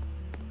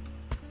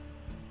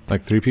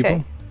 like 3 people?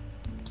 Okay.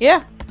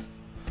 Yeah.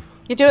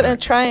 You do it in a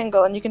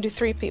triangle and you can do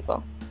 3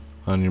 people.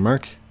 On your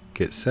mark,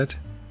 get set,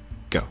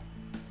 go.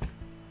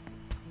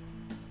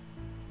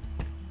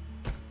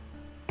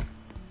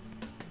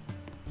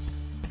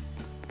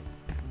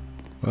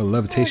 Well,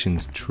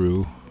 levitation's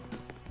true.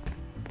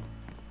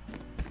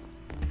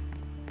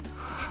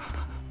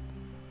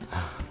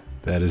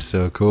 That is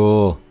so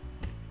cool.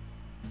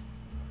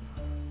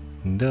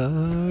 Da,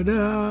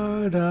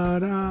 da, da,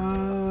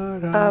 da,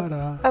 da,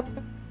 da. Up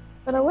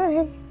and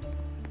away.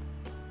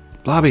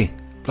 Bloby!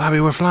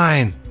 Bloby, we're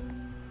flying!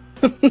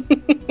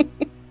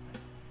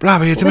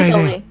 Bloby, it's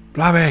amazing! Legally.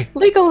 Bloby!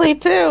 Legally,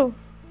 too.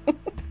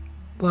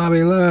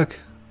 Bloby, look!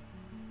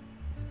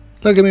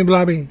 Look at me,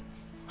 Bloby!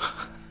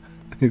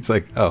 It's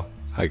like, oh,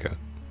 I go.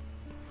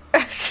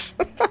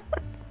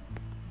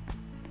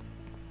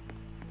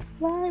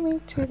 Fly me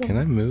to the... Can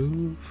I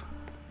move?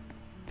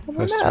 I If I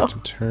don't start know. to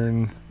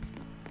turn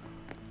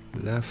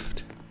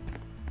left.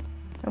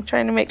 I'm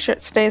trying to make sure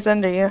it stays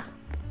under you.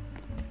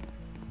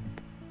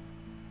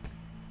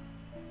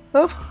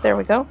 Oh, there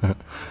we go.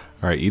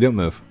 Alright, you don't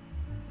move.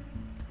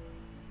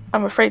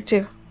 I'm afraid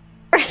to.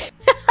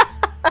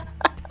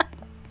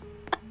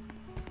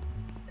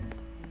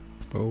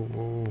 Oh,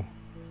 oh.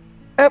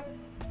 Oh,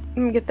 let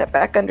me get that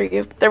back under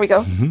you. There we go.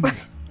 Alright,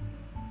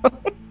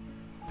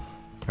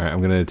 I'm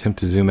going to attempt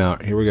to zoom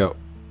out. Here we go.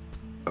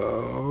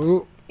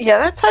 Oh. Yeah,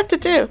 that's hard to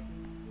do.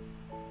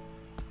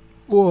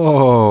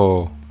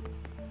 Whoa.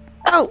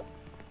 Oh,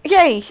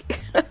 yay!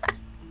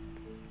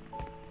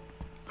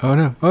 Oh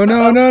no. Oh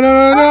no, no, no,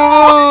 no,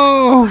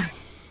 no!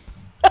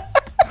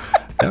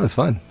 That was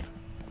fun.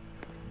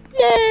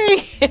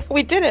 Yay!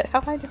 We did it. How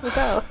high did we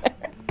go?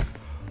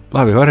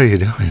 Bloby, what are you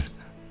doing?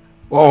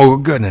 Oh,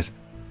 goodness.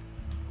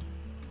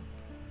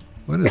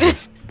 What is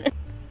this?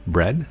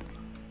 Bread?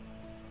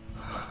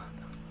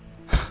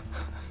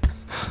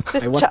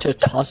 Just I want to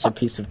toss a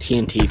piece of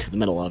TNT to the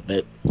middle of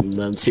it and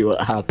then see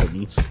what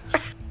happens.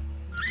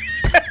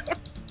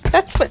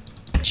 That's what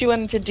you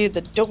wanted to do,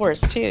 the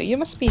doors, too. You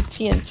must be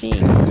TNT.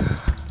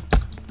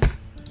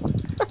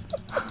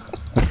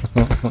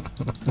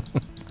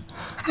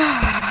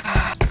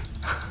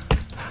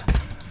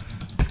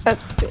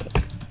 That's good.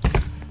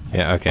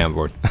 Yeah, okay, I'm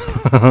bored.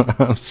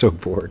 I'm so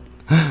bored.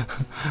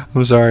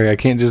 I'm sorry, I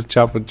can't just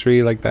chop a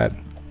tree like that.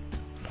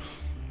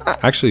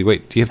 Actually,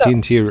 wait, do you have So-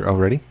 TNT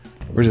already?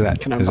 Where's it at?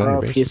 Can I Is it on your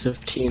borrow a base? piece of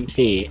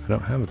TNT? I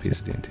don't have a piece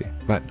of TNT,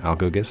 but I'll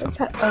go get some. What's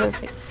that other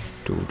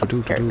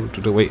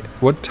thing? Wait,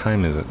 what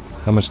time is it?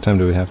 How much time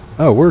do we have?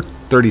 Oh, we're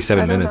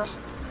 37 I don't know. minutes.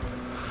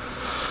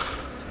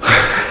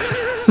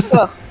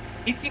 Well,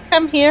 if you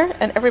come here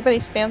and everybody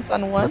stands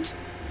on one,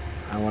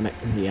 I want to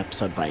end the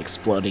episode by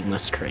exploding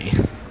this tree.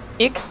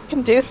 you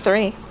can do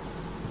 3.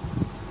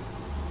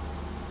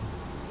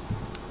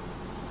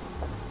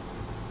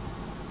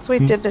 So we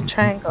did the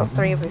triangle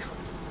 3 before.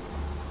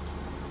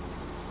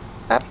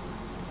 Up,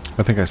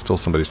 I think I stole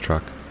somebody's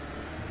truck.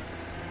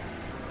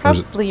 Or is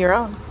it- probably your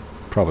own.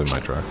 Probably my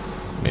truck.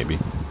 Maybe.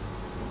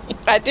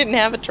 I didn't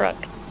have a truck.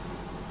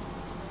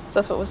 So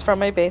if it was from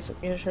my base,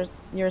 it was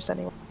yours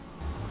anyway.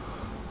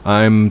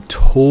 I'm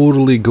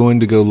totally going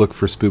to go look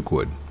for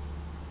Spookwood.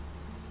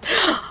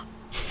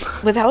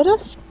 Without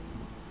us?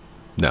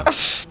 No.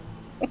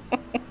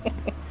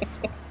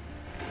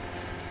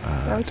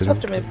 No, we still have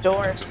to move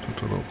doors.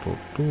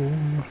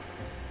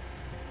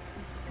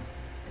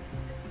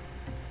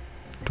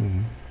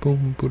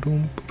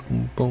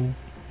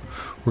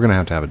 We're gonna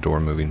have to have a door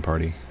moving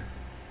party.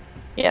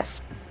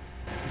 Yes.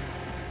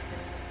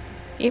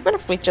 Even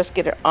if we just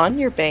get it on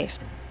your base,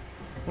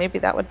 maybe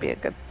that would be a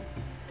good...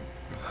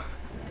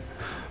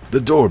 The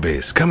door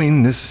base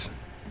coming this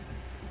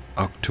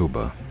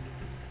October.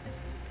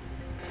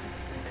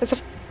 Because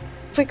if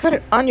we put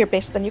it on your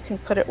base, then you can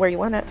put it where you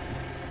want it.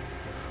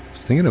 I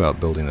was thinking about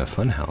building a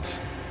fun house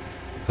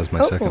as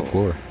my second Oh.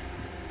 floor.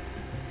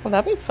 Well,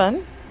 that'd be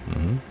fun.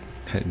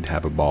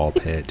 Have a ball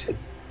pit,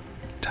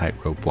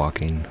 tightrope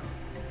walking.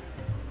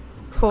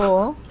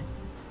 Cool.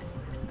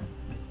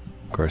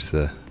 Of course,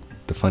 the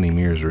funny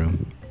mirrors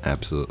room.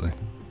 Absolutely.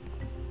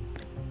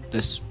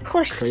 This Of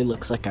course. tree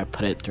looks like I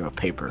put it through a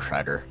paper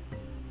shredder.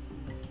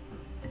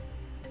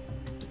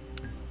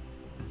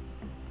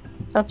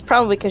 That's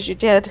probably because you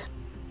did.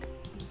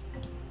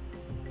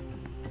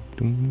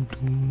 Doom,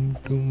 doom,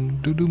 doom,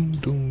 doom, doom,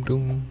 doom,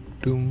 doom,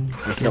 doom.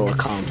 I feel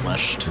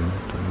accomplished.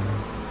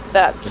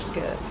 That's Just-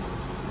 good.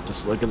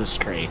 Just look at this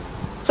tree.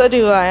 So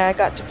do I. I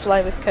got to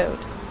fly with code.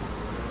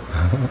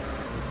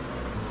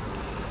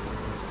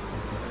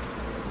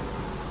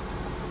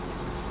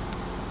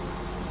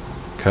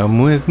 Come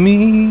with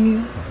me,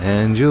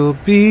 and you'll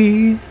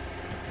be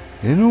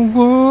in a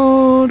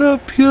world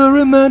of pure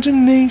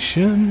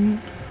imagination.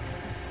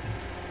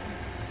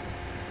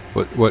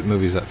 What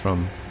movie is that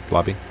from,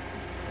 Bloby?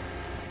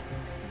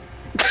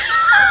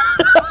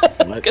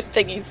 What? Good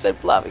thing he said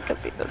Bloby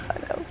because he knows I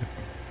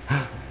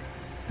know.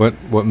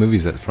 What movie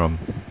is that from?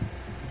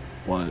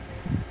 What?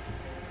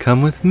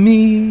 Come with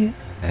me,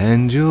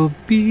 and you'll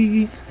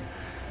be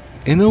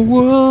in a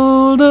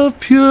world of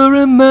pure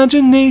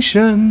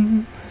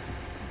imagination.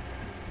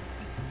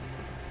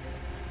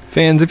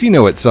 Fans, if you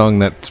know what song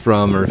that's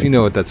from, or if you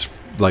know what that's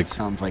like...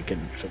 Sounds like it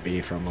should be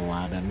from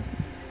Aladdin.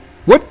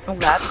 What?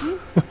 Aladdin?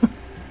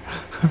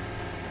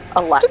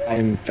 Aladdin?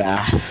 I'm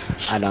bad.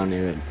 I don't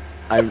even...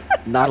 I'm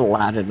not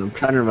Aladdin. I'm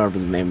trying to remember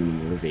the name of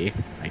the movie.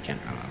 I can't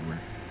remember.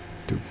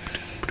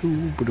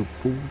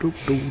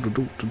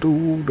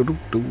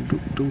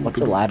 What's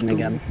Aladdin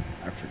again?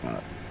 I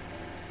forgot.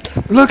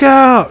 Look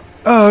out!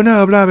 Oh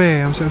no,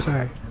 Bloby, I'm so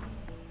sorry.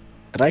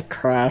 Did I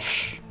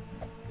crash?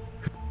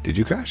 Did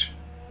you crash?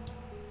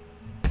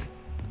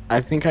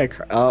 I think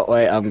oh,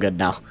 wait, I'm good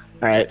now.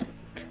 Alright.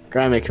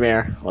 Grammy, come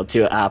here. Let's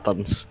see what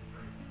happens.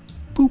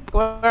 Boop.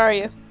 Where are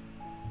you?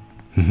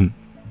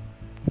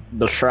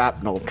 The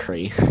shrapnel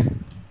tree.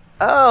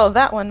 Oh,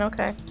 that one.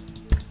 Okay.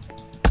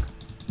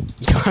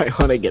 You might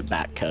want to get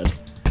back, Code.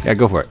 Yeah,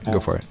 go for it. Go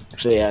for it.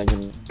 Actually, yeah, I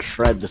can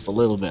shred this a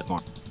little bit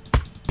more.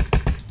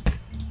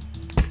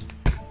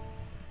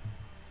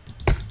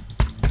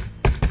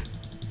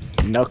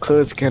 No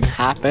clues could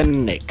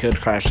happen. It could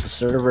crash the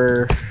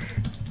server.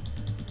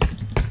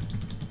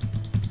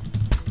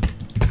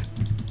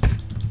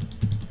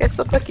 You guys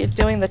look like you're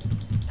doing the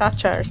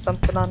cha-cha or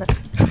something on it.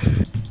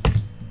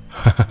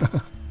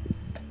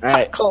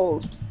 Alright. Hot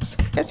coals.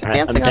 You guys are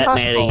Alright, I'm dancing on hot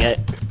detonating coals. it.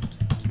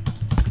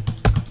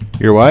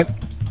 You're what?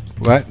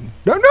 What?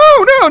 No, no,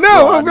 no,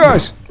 no! Oh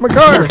gosh! My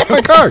car!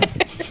 My car!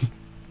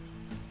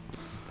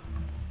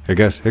 Here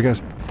goes, here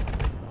goes.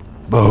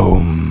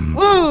 Boom!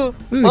 Woo! Ooh,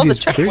 Well, the he's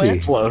truck pretty. went.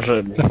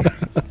 Explosion.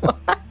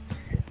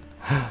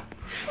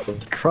 Where'd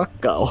the truck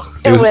go?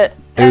 It was, went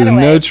it was that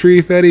no away.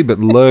 tree fatty, but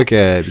look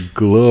at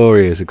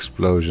glorious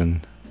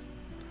explosion.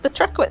 The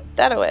truck went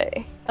that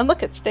away. And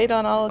look, it stayed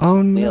on all its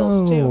Oh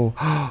wheels, too.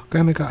 no!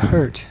 Grandma got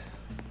hurt.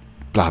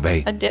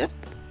 Bloby. I did?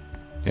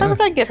 Yeah, How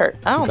did I get hurt?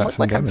 I don't got look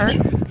some like I'm damage.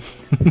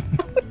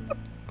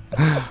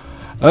 hurt.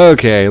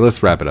 Okay,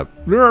 let's wrap it up.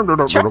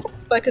 Truck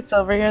looks like it's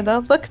over here, though.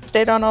 Look, it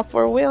stayed on all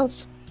four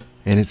wheels.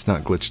 And it's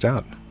not glitched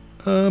out.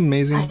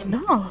 Amazing. I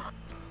know.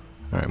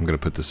 Alright, I'm gonna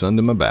put this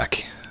under my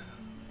back.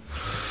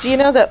 Do you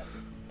know that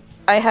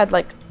I had,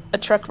 like, a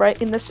truck right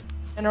in this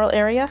general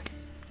area?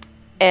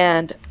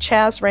 And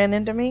Chaz ran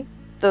into me.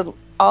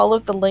 All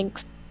of the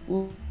Link's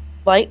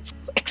lights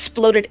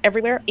exploded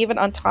everywhere, even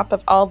on top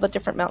of all the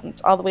different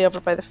mountains, all the way over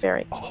by the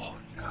ferry. Oh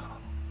no.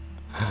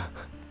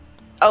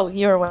 Oh,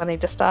 you were wanting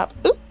to stop.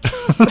 Oops.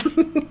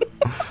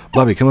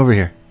 Bloby, come over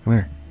here. Come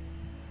here.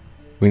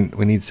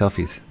 We need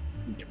selfies.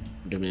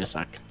 Give me a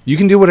sec. You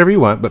can do whatever you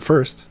want, but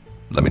first,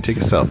 let me take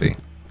a selfie.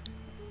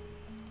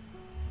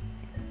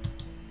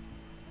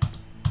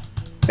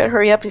 Better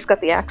hurry up, he's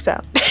got the axe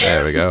out.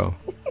 There we go.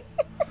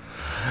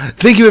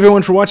 Thank you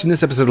everyone for watching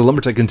this episode of Lumber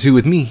Tycoon 2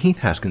 with me, Heath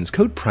Haskins,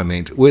 Code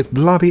Primate, with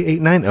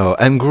Bloby890,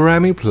 and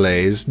Grammy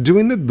Plays,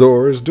 doing the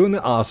doors, doing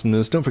the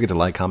awesomeness. Don't forget to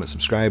like, comment,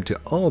 subscribe to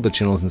all the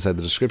channels inside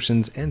the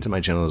descriptions, and to my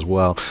channel as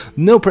well.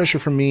 No pressure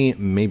from me,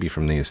 maybe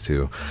from these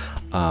two.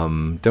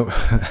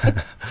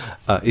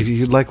 If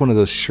you'd like one of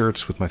those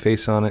shirts with my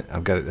face on it,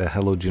 I've got a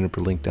Hello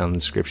Juniper link down in the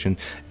description.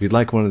 If you'd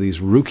like one of these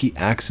Ruki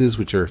axes,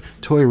 which are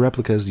toy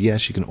replicas,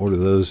 yes, you can order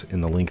those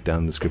in the link down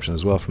in the description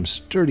as well from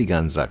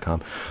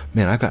SturdyGuns.com.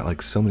 Man, I've got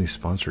like so many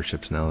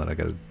sponsorships now that I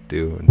gotta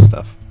do and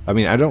stuff. I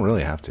mean, I don't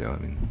really have to. I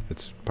mean,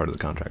 it's part of the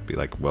contract. Be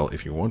like, well,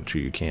 if you want to,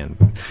 you can.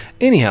 But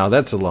anyhow,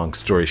 that's a long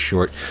story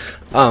short.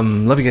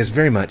 Love you guys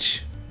very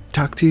much.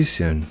 Talk to you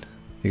soon.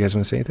 You guys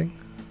want to say anything?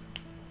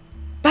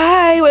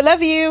 Bye, we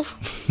love you.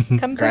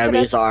 Come visit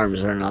Grammy's us.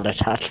 arms are not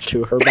attached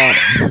to her body.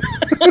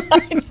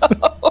 I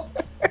know.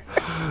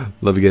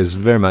 Love you guys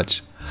very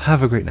much.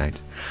 Have a great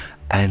night.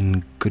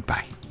 And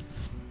goodbye.